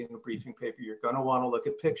by reading a briefing paper. You're going to want to look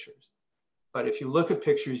at pictures. But if you look at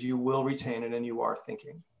pictures, you will retain it and you are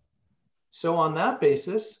thinking. So on that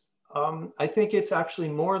basis, I think it's actually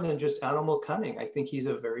more than just animal cunning. I think he's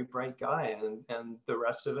a very bright guy, and the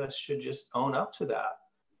rest of us should just own up to that.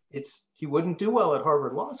 He wouldn't do well at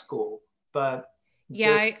Harvard Law School, but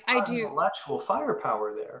yeah, I do. Intellectual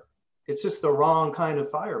firepower there. It's just the wrong kind of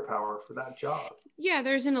firepower for that job. Yeah,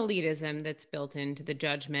 there's an elitism that's built into the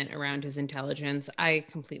judgment around his intelligence. I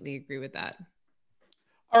completely agree with that.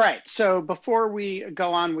 All right, so before we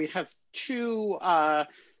go on, we have 2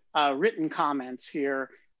 written comments here.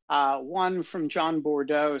 One from John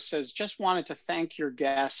Bordeaux says, just wanted to thank your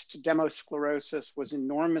guest. Demosclerosis was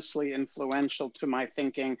enormously influential to my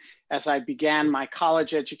thinking as I began my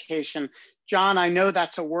college education. John, I know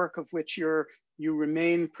that's a work of which you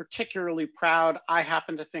remain particularly proud. I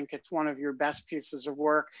happen to think it's one of your best pieces of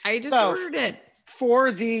work. I just ordered it.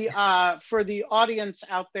 For the audience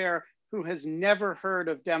out there who has never heard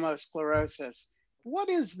of demosclerosis, what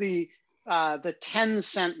is the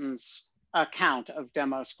 10-sentence account of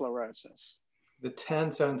demosclerosis? The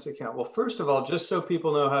 10-sentence account. Well, first of all, just so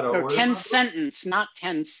people know how to order. 10-sentence, not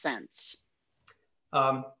 10 cents.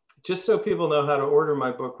 Just so people know how to order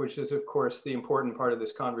my book, which is, of course, the important part of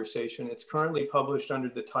this conversation. It's currently published under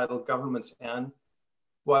the title Government's End,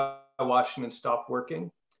 Why Washington Stopped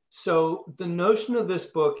Working. So the notion of this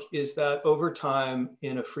book is that over time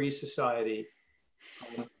in a free society,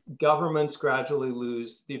 governments gradually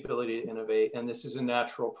lose the ability to innovate. And this is a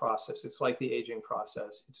natural process. It's like the aging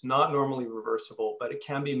process. It's not normally reversible, but it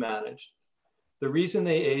can be managed. The reason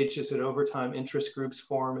they age is that over time interest groups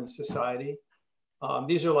form in society.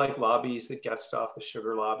 These are like lobbies that get stuff: the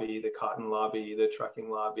sugar lobby, the cotton lobby, the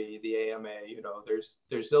trucking lobby, the AMA. There's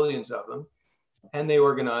zillions of them, and they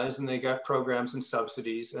organize and they get programs and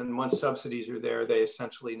subsidies. And once subsidies are there, they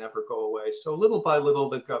essentially never go away. So little by little,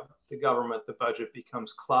 the government, the budget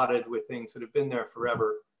becomes clotted with things that have been there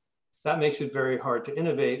forever. That makes it very hard to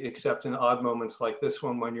innovate, except in odd moments like this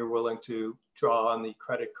one, when you're willing to draw on the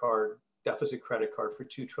deficit credit card for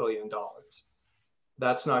 $2 trillion.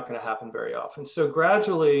 That's not going to happen very often. So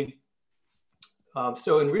gradually,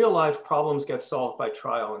 so in real life, problems get solved by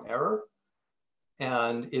trial and error.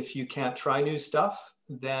 And if you can't try new stuff,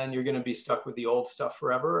 then you're going to be stuck with the old stuff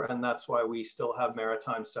forever. And that's why we still have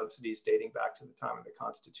maritime subsidies dating back to the time of the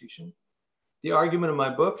Constitution. The argument of my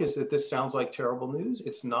book is that this sounds like terrible news.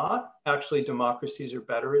 It's not. Actually, democracies are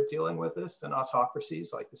better at dealing with this than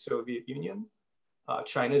autocracies like the Soviet Union.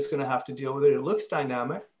 China is going to have to deal with it. It looks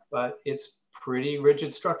dynamic, but it's pretty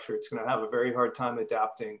rigid structure. It's going to have a very hard time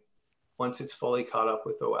adapting once it's fully caught up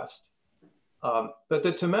with the West.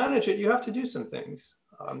 But to manage it, you have to do some things.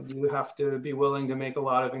 You have to be willing to make a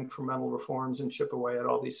lot of incremental reforms and chip away at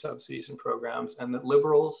all these subsidies and programs, and that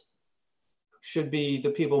liberals should be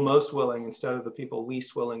the people most willing instead of the people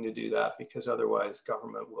least willing to do that, because otherwise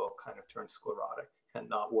government will kind of turn sclerotic and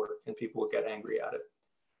not work, and people will get angry at it.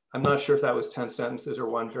 I'm not sure if that was 10 sentences or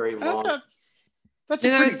one very long. That's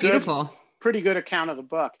a beautiful. Pretty good account of the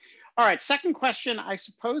book. All right, second question, I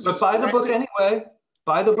suppose. But buy the book anyway.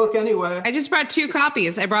 Buy the book anyway. I just brought 2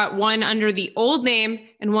 copies. I brought one under the old name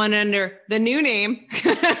and one under the new name.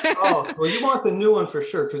 Oh, well, you want the new one for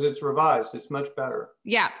sure because it's revised. It's much better.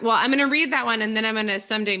 Yeah. Well, I'm going to read that one and then I'm going to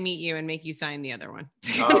someday meet you and make you sign the other one.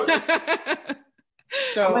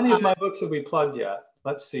 So how many of my books have we plugged yet?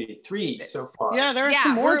 Let's see, 3 so far. Yeah, there's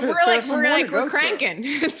some more. We're cranking.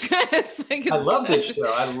 It's I love this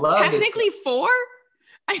show. I love it. Technically 4,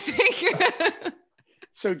 I think.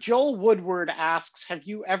 So Joel Woodward asks, have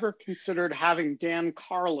you ever considered having Dan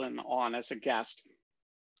Carlin on as a guest?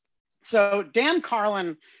 So Dan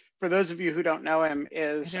Carlin, for those of you who don't know him,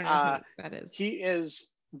 is, that is.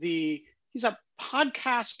 He's a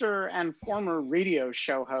podcaster and former radio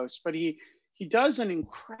show host, but he does an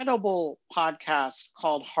incredible podcast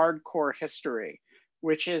called Hardcore History,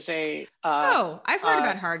 which is a I've heard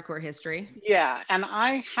about Hardcore History. Yeah, and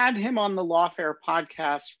I had him on the Lawfare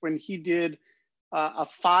podcast when he did a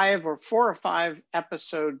 4 or 5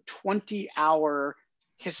 episode 20-hour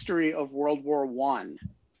history of World War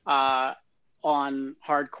I on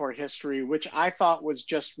Hardcore History, which I thought was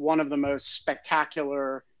just one of the most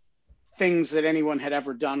spectacular things that anyone had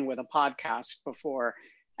ever done with a podcast before.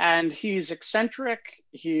 And he's eccentric,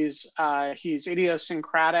 he's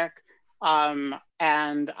idiosyncratic,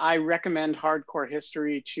 and I recommend Hardcore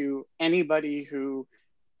History to anybody who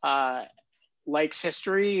likes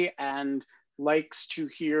history and likes to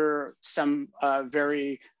hear some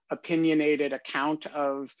very opinionated account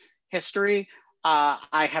of history.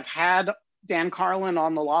 I have had Dan Carlin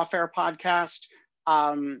on the Lawfare podcast,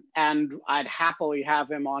 and I'd happily have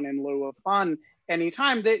him on in lieu of fun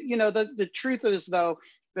anytime. The truth is, though,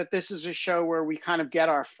 that this is a show where we kind of get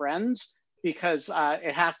our friends, because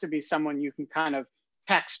it has to be someone you can kind of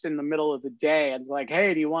text in the middle of the day and like,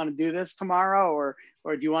 hey, do you want to do this tomorrow, or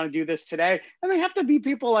do you want to do this today? And they have to be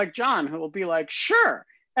people like John who will be like, sure.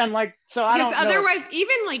 And like, so I don't know. Otherwise,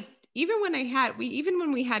 even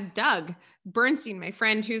when we had Doug Bernstein, my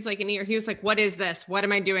friend, who's like he was like, what is this? What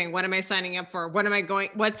am I doing? What am I signing up for? What am I going?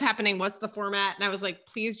 What's happening? What's the format? And I was like,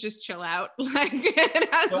 please just chill out.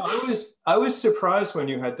 I was surprised when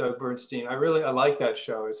you had Doug Bernstein. I like that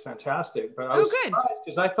show. It's fantastic. But I was surprised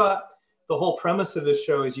because I thought the whole premise of this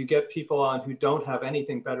show is you get people on who don't have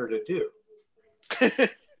anything better to do.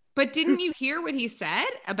 But didn't you hear what he said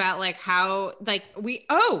about like how like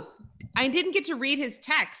I didn't get to read his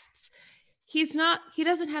texts. He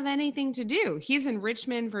doesn't have anything to do. He's in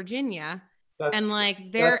Richmond, Virginia.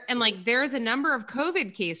 There's a number of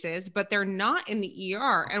COVID cases, but they're not in the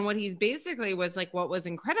ER. And what he basically was like, what was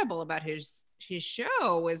incredible about his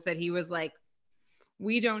show was that he was like,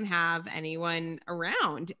 we don't have anyone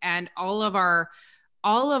around and all of our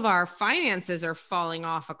finances are falling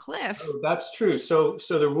off a cliff. Oh, that's true. So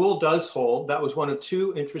the rule does hold. That was one of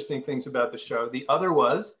 2 interesting things about the show. The other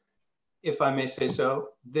was, if I may say so,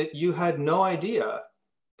 that you had no idea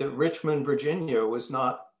that Richmond, Virginia was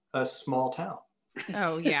not a small town.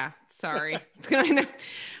 Oh yeah, sorry. I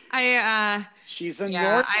know. She's in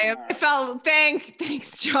York. I felt thanks,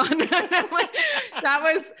 John.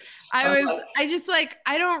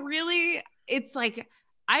 It's like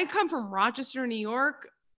I come from Rochester, New York.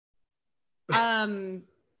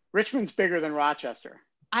 Richmond's bigger than Rochester.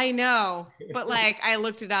 I know, but like I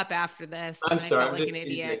looked it up after this and I'm sorry, I felt like an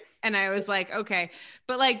idiot. And I was like, okay.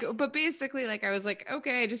 But basically like I was like,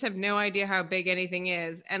 okay, I just have no idea how big anything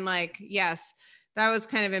is. And like, yes, that was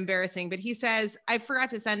kind of embarrassing. But he says, I forgot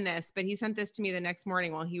to send this, but he sent this to me the next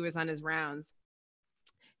morning while he was on his rounds.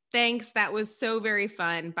 Thanks. That was so very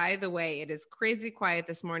fun. By the way, it is crazy quiet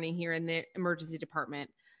this morning here in the emergency department.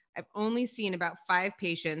 I've only seen about 5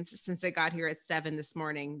 patients since I got here at 7 this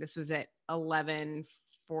morning. This was at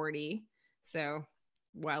 11:40, so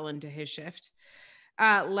well into his shift.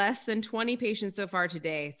 Less than 20 patients so far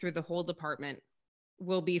today through the whole department.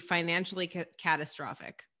 Will be financially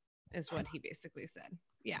catastrophic, is what he basically said.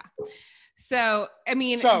 Yeah. So, I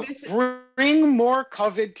mean, so bring more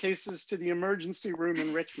COVID cases to the emergency room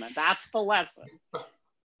in Richmond. That's the lesson.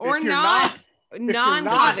 Or not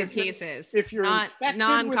non-COVID cases. If you're not infected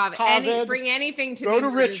non-COVID, with COVID, bring anything to go the to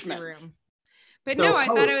emergency Richmond. room. But So, no, I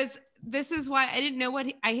thought it was. This is why I didn't know what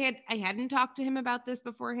I hadn't talked to him about this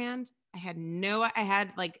beforehand. I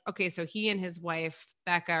had like, okay, so he and his wife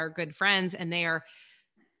Becca are good friends, and they are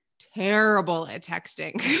terrible at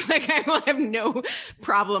texting. Like I will have no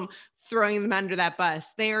problem throwing them under that bus.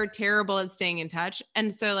 They are terrible at staying in touch.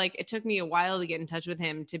 And so like it took me a while to get in touch with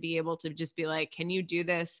him to be able to just be like, can you do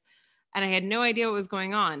this? And I had no idea what was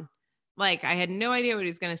going on. Like I had no idea what he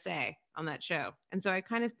was going to say on that show. And so I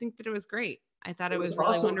kind of think that it was great. I thought it was really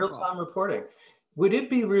also wonderful. Real-time reporting. Would it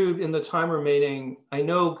be rude in the time remaining? I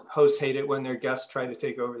know hosts hate it when their guests try to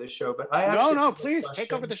take over the show, but I actually no, please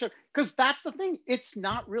take over the show, because that's the thing. It's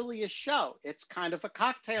not really a show. It's kind of a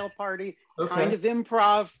cocktail party, kind of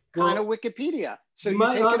improv, kind of Wikipedia. So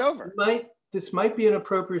you take it over. This might be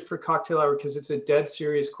inappropriate for cocktail hour because it's a dead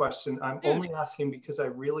serious question. I'm only asking because I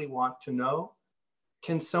really want to know.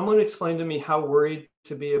 Can someone explain to me how worried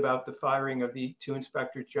to be about the firing of the 2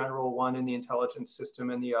 inspectors general, one in the intelligence system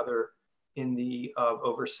and the other in the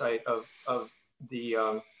oversight of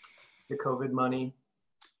the COVID money?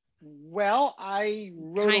 Well, I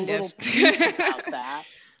wrote a little piece about that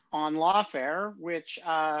on Lawfare, which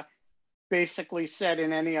basically said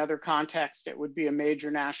in any other context, it would be a major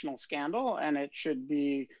national scandal and it should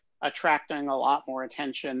be attracting a lot more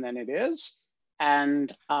attention than it is. And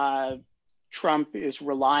Trump is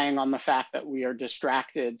relying on the fact that we are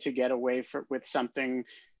distracted to get away with something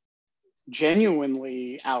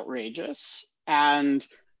genuinely outrageous, and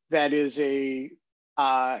that is a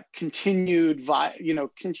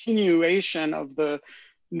continuation of the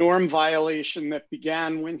norm violation that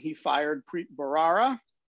began when he fired Preet Bharara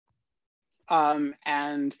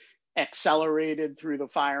and accelerated through the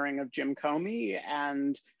firing of Jim Comey,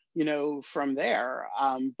 and from there.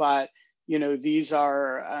 But these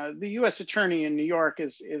are the U.S. attorney in New York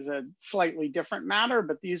is a slightly different matter,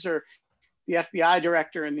 but these are the FBI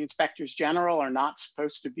director and the inspectors general are not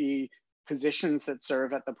supposed to be positions that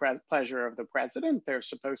serve at the pleasure of the president. They're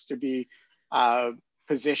supposed to be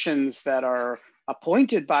positions that are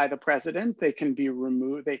appointed by the president. They can be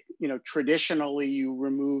removed. Traditionally you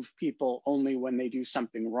remove people only when they do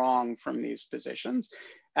something wrong from these positions.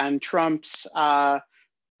 And Trump's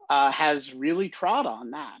has really trod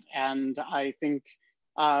on that. And I think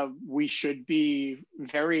we should be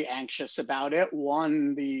very anxious about it.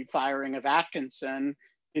 One, the firing of Atkinson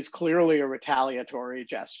is clearly a retaliatory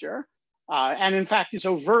gesture. And in fact, is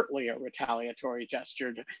overtly a retaliatory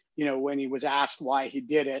gesture. When he was asked why he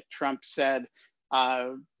did it, Trump said,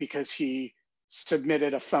 because he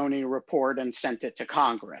submitted a phony report and sent it to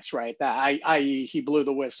Congress, right? I.e. he blew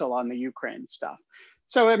the whistle on the Ukraine stuff.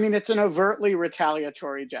 So, I mean, it's an overtly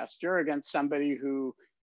retaliatory gesture against somebody who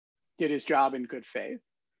did his job in good faith.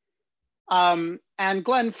 And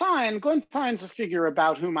Glenn Fine's a figure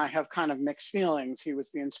about whom I have kind of mixed feelings. He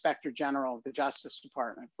was the Inspector General of the Justice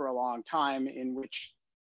Department for a long time, in which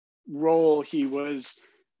role he was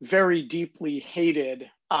very deeply hated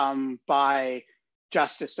by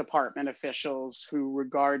Justice Department officials who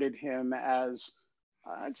regarded him as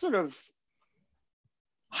sort of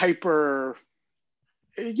hyper,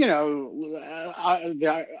 I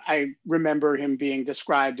remember him being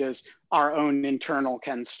described as our own internal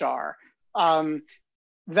Ken Starr.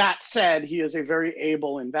 That said, he is a very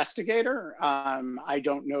able investigator. I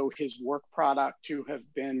don't know his work product to have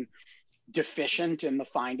been deficient in the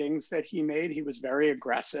findings that he made. He was very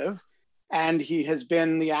aggressive, and he has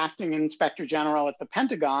been the acting inspector general at the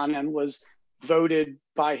Pentagon and was voted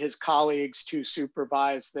by his colleagues to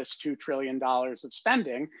supervise this $2 trillion of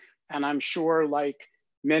spending. And I'm sure, like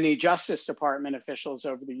many Justice Department officials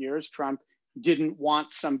over the years, Trump didn't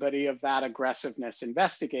want somebody of that aggressiveness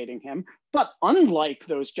investigating him. But unlike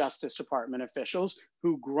those Justice Department officials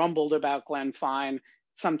who grumbled about Glenn Fine,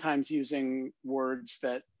 sometimes using words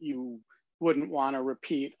that you wouldn't want to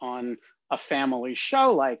repeat on a family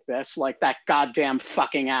show like this, like that goddamn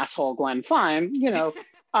fucking asshole Glenn Fine,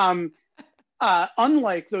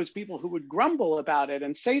 unlike those people who would grumble about it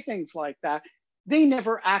and say things like that, they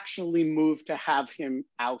never actually moved to have him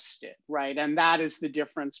ousted, right? And that is the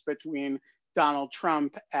difference between Donald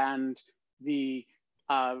Trump and the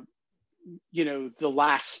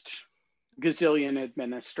last gazillion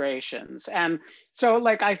administrations. And so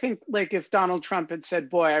like, I think like if Donald Trump had said,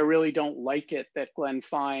 boy, I really don't like it that Glenn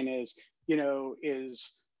Fine is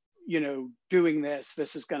doing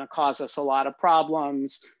this is going to cause us a lot of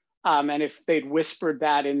problems. And if they'd whispered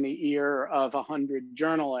that in the ear of 100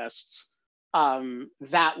 journalists,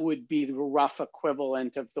 that would be the rough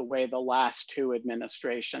equivalent of the way the last two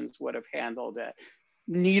administrations would have handled it.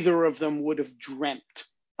 Neither of them would have dreamt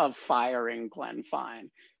of firing Glenn Fine.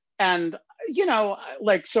 And,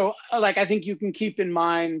 I think you can keep in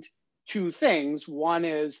mind two things. One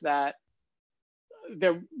is that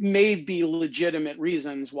there may be legitimate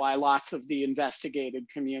reasons why lots of the investigated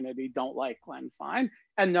community don't like Glenn Fine.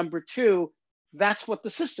 And number two, that's what the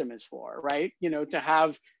system is for, right? To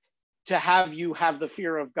have you have the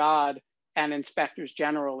fear of God and inspectors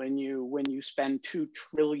general in you when you spend $2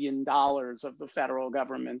 trillion of the federal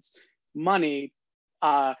government's money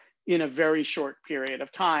in a very short period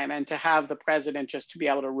of time, and to have the president just to be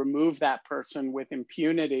able to remove that person with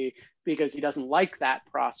impunity because he doesn't like that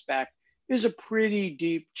prospect is a pretty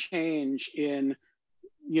deep change in,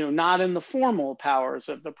 not in the formal powers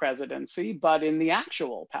of the presidency, but in the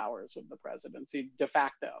actual powers of the presidency de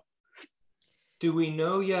facto. Do we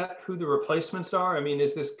know yet who the replacements are? I mean,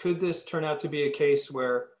 could this turn out to be a case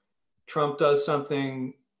where Trump does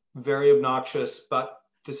something very obnoxious, but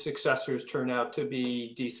the successors turn out to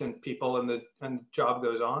be decent people and the job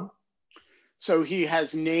goes on? So he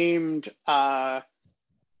has named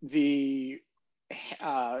the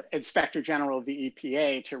Inspector General of the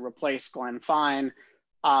EPA to replace Glenn Fine.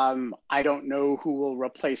 I don't know who will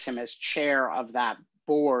replace him as chair of that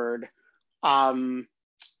board.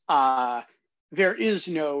 There is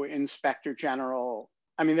no Inspector General.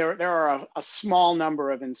 I mean, there are a small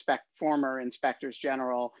number of former Inspectors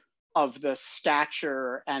General of the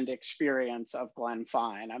stature and experience of Glenn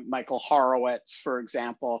Fine. Michael Horowitz, for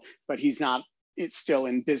example, but it's still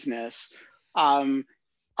in business. Michael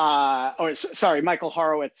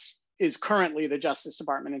Horowitz is currently the Justice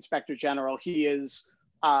Department Inspector General. He is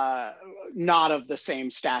not of the same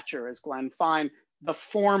stature as Glenn Fine. The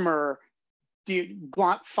former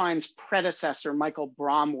Glenn Fine's predecessor, Michael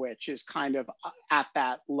Bromwich, is kind of at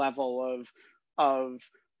that level of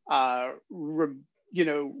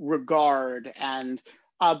regard. And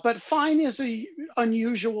but Fine is a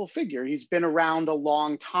unusual figure. He's been around a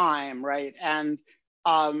long time, right? And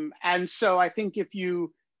so I think if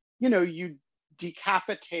you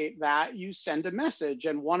decapitate that, you send a message.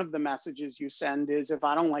 And one of the messages you send is, if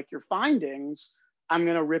I don't like your findings, I'm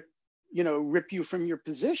going to rip you from your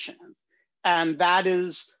position. And that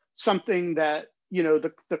is something that,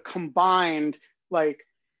 the combined, like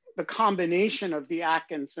the combination of the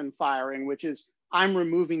Atkinson firing, which is I'm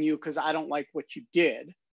removing you because I don't like what you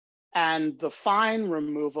did. And the Fine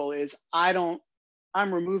removal is I'm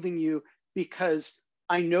removing you because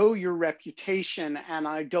I know your reputation and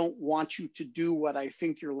I don't want you to do what I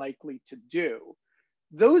think you're likely to do.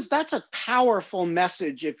 That's a powerful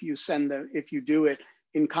message if you do it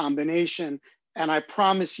in combination. And I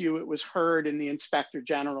promise you it was heard in the Inspector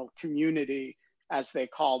General community, as they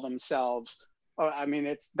call themselves. I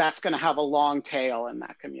mean, that's going to have a long tail in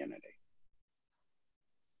that community.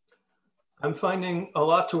 I'm finding a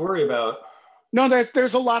lot to worry about. No,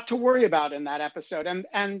 there's a lot to worry about in that episode.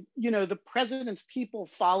 And the president's people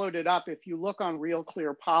followed it up. If you look on Real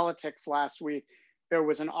Clear Politics last week, there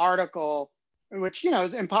was an article in which,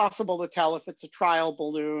 it's impossible to tell if it's a trial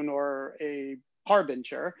balloon or a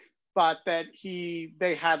harbinger, but that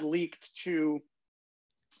they had leaked to,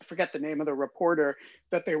 I forget the name of the reporter,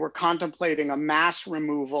 that they were contemplating a mass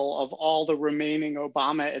removal of all the remaining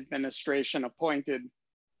Obama administration appointed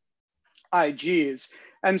IGs.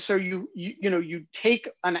 And so you take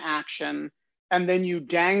an action and then you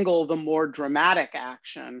dangle the more dramatic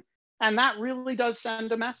action, and that really does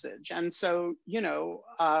send a message. And so,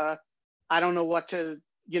 I don't know what to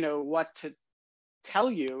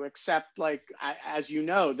tell you, except as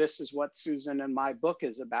this is what Susan and my book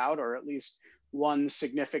is about, or at least one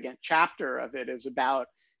significant chapter of it is about,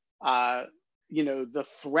 the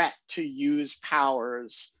threat to use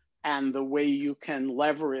powers and the way you can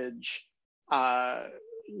leverage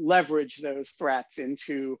those threats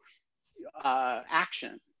into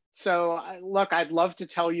action. So look, I'd love to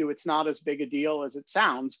tell you it's not as big a deal as it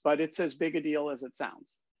sounds, but it's as big a deal as it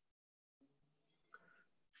sounds.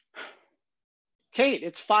 Kate,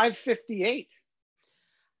 it's 5:58.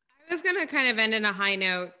 I was gonna kind of end on a high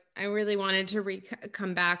note. I really wanted to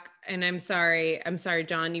come back, and I'm sorry,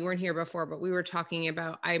 John, you weren't here before, but we were talking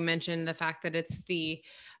about. I mentioned the fact that it's the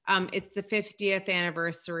 50th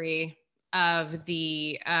anniversary of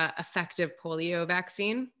the effective polio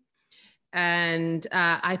vaccine, and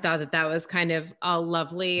I thought that was kind of a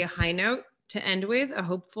lovely high note to end with, a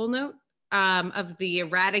hopeful note of the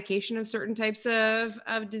eradication of certain types of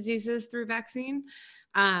diseases through vaccine,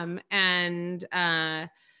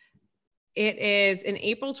 it is in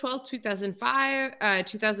April 12th, 2005,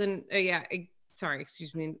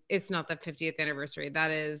 excuse me. It's not the 50th anniversary.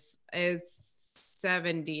 It's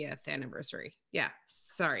 70th anniversary. Yeah,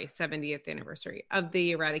 sorry, 70th anniversary of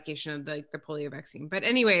the eradication of the polio vaccine. But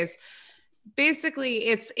anyways, basically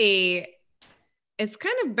it's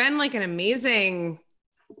kind of been like an amazing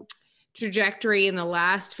trajectory in the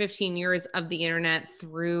last 15 years of the internet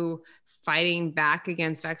through fighting back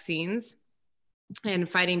against vaccines and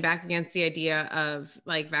fighting back against the idea of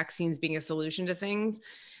like vaccines being a solution to things.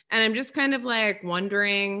 And I'm just kind of like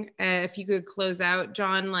wondering if you could close out,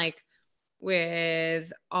 John, like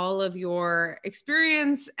with all of your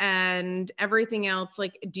experience and everything else,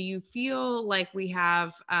 like, do you feel like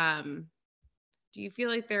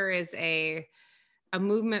there is a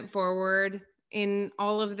movement forward in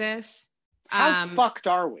all of this? How fucked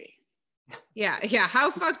are we? Yeah.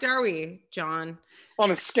 How fucked are we, John? On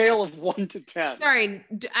a scale of 1 to 10. Sorry,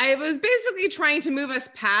 I was basically trying to move us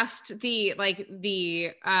past the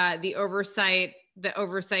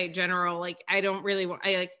oversight general. Like, I don't really want,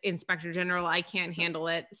 I like Inspector General. I can't handle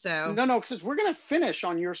it. So no, because we're gonna finish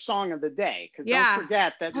on your song of the day. Because don't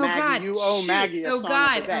forget that Maggie, you owe Maggie a song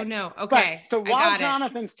of the day. Oh no. Okay. But, so while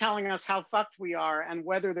Jonathan's telling us how fucked we are and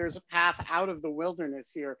whether there's a path out of the wilderness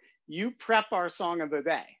here, you prep our song of the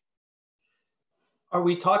day. Are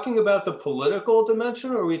we talking about the political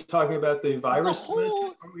dimension, or are we talking about the virus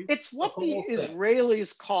dimension? It's what the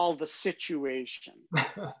Israelis call the situation,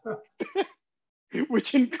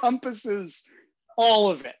 which encompasses all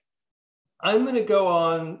of it. I'm going to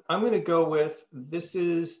go with, this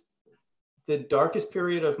is the darkest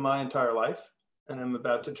period of my entire life, and I'm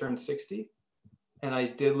about to turn 60, and I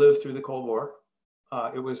did live through the Cold War.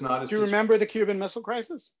 It was not as... Do you remember the Cuban Missile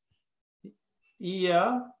Crisis?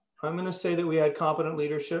 Yeah. I'm going to say that we had competent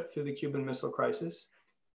leadership through the Cuban Missile Crisis.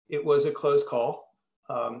 It was a close call,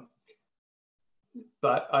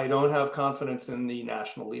 but I don't have confidence in the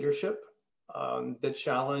national leadership. The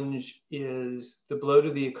challenge is, the blow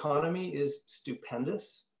to the economy is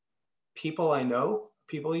stupendous. People I know,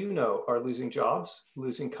 people you know, are losing jobs,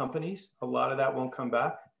 losing companies. A lot of that won't come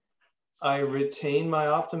back. I retain my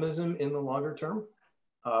optimism in the longer term.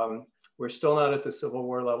 We're still not at the Civil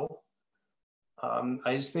War level.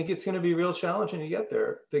 I just think it's going to be real challenging to get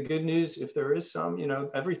there. The good news, if there is some,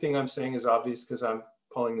 everything I'm saying is obvious because I'm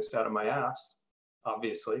pulling this out of my ass,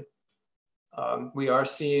 obviously. We are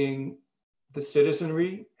seeing the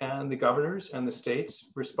citizenry and the governors and the states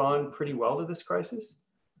respond pretty well to this crisis.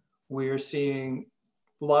 We're seeing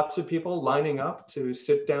lots of people lining up to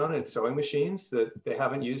sit down at sewing machines that they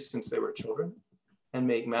haven't used since they were children and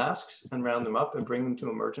make masks and round them up and bring them to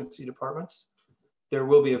emergency departments. There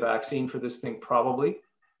will be a vaccine for this thing probably,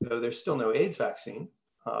 though there's still no AIDS vaccine,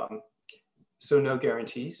 so no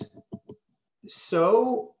guarantees.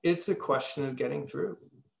 So it's a question of getting through.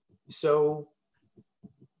 So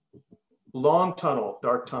long tunnel,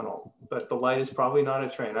 dark tunnel, but the light is probably not a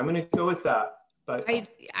train. I'm going to go with that. But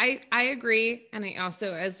I agree, and I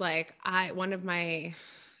also, as like one of my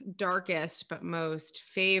darkest but most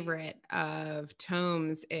favorite of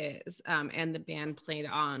tomes is And the Band Played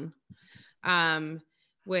On.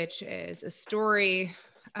 Which is a story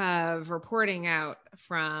of reporting out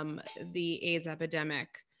from the AIDS epidemic,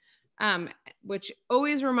 which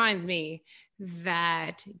always reminds me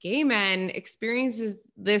that gay men experiences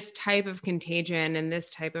this type of contagion and this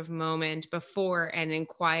type of moment before, and in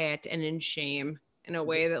quiet and in shame, in a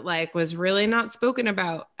way that like was really not spoken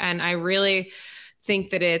about. And I really think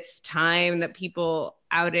that it's time that people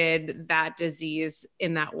outed that disease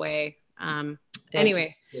in that way.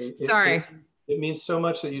 Anyway, sorry. It means so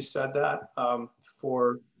much that you said that.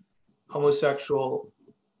 For homosexual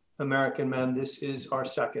American men, this is our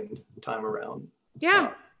second time around.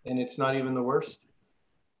 Yeah. And it's not even the worst.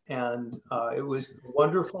 And it was a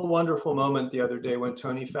wonderful, wonderful moment the other day when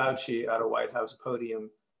Tony Fauci at a White House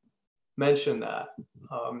podium mentioned that,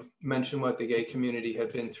 mentioned what the gay community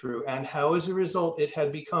had been through and how, as a result, it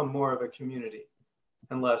had become more of a community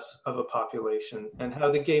and less of a population, and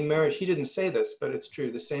how the gay marriage, he didn't say this, but it's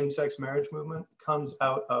true, the same-sex marriage movement comes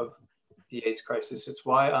out of the AIDS crisis. It's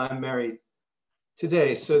why I'm married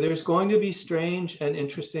today. So there's going to be strange and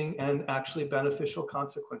interesting and actually beneficial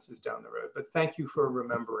consequences down the road. But thank you for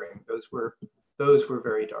remembering. Those were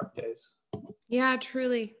very dark days. Yeah,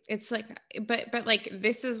 truly. It's like, but like,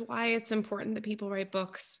 this is why it's important that people write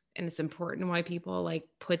books, and it's important why people like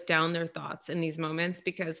put down their thoughts in these moments,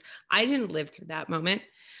 because I didn't live through that moment.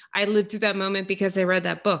 I lived through that moment because I read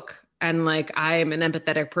that book, and like, I am an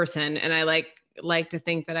empathetic person, and I like to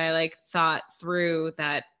think that I like thought through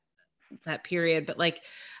that period. But like,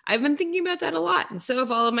 I've been thinking about that a lot. And so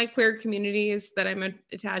have all of my queer communities that I'm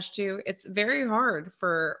attached to. It's very hard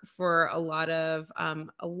for a lot of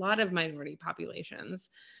minority populations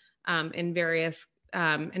in various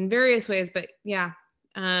ways. But yeah,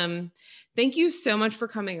 thank you so much for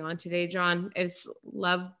coming on today, John. It's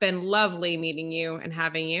been lovely meeting you and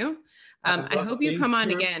having you. I hope you come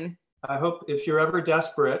on again. I hope, if you're ever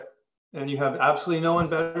desperate and you have absolutely no one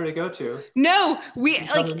better to go to. No, we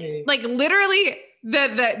like literally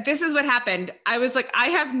this is what happened. I was like, I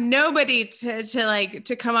have nobody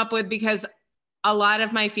to come up with, because a lot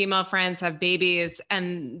of my female friends have babies,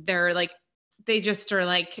 and they're like, they just are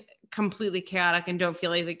like completely chaotic and don't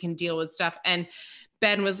feel like they can deal with stuff. And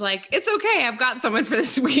Ben was like, it's okay, I've got someone for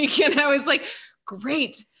this week. And I was like,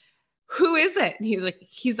 great. Who is it? And he was like,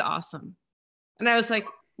 he's awesome. And I was like,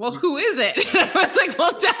 well, who is it? I was like,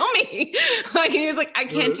 well, tell me. Like, and he was like, I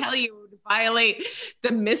can't tell you, it would violate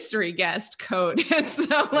the mystery guest code. And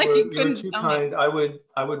so like, he couldn't too tell kind. me. I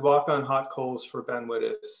would walk on hot coals for Ben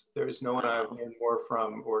Wittes. There is no one I've learned more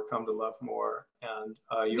from or come to love more. And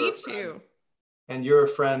you're Me too. And you're a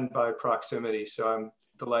friend by proximity. So I'm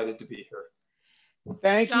delighted to be here.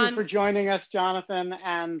 Thank John, you for joining us, Jonathan,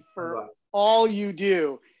 and for all you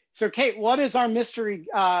do. So Kate, what is our mystery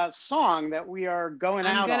song that we are going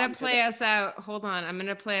out on? I'm going to play us out. Hold on. I'm going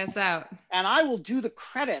to play us out. And I will do the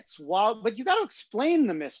credits but you got to explain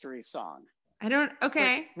the mystery song.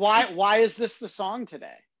 Okay. Like, why is this the song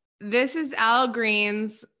today? This is Al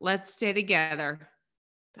Green's Let's Stay Together.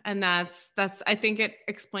 And that's, I think it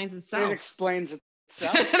explains itself. It explains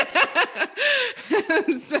itself.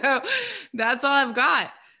 So that's all I've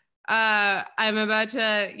got. I'm about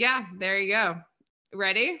to, yeah, there you go.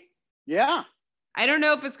 Ready? Yeah. I don't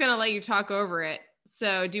know if it's going to let you talk over it.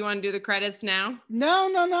 So do you want to do the credits now?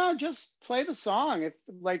 No. Just play the song. If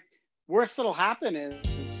like, worst that'll happen is,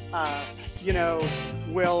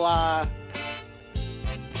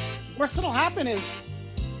 worst that'll happen is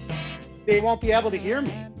they won't be able to hear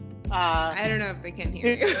me. I don't know if they can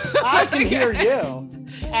hear you. I can hear you.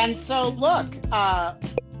 And so look,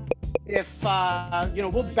 if,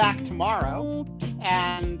 we'll be back tomorrow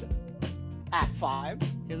and at 5.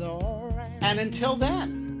 And until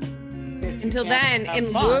then,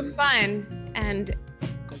 in lieu of fun and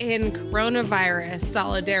in coronavirus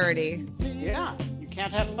solidarity. Yeah, you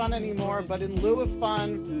can't have fun anymore, but in lieu of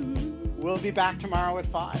fun, we'll be back tomorrow at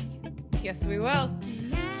 5. Yes, we will.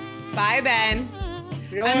 Bye, Ben.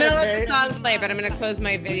 I'm going to let the song play, but I'm going to close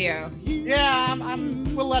my video. Yeah,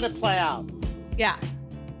 we'll let it play out. Yeah.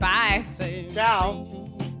 Bye. Ciao.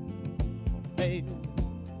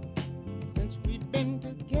 Since we've been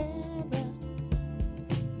together,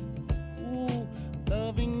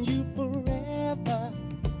 loving you forever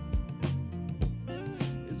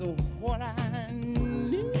is what I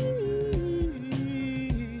need.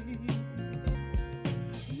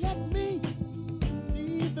 Let me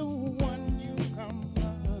be the one you come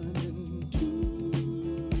running to.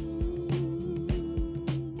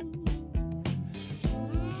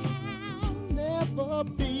 I'll never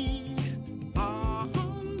be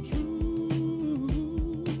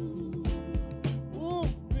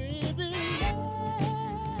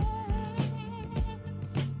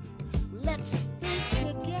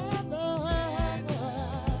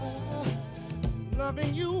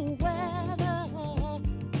loving you weather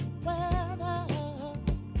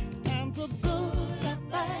times are good or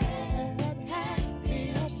bad,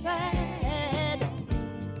 happy or sad.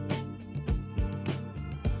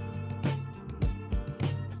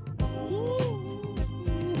 Ooh,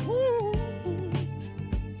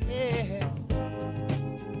 yeah.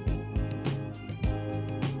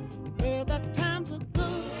 Whether times are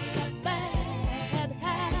good or bad,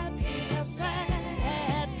 happy or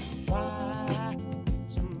sad. Why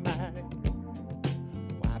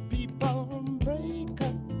people break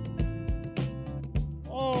up,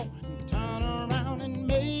 and turn around and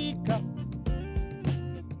make up?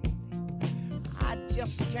 I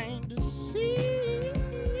just came to see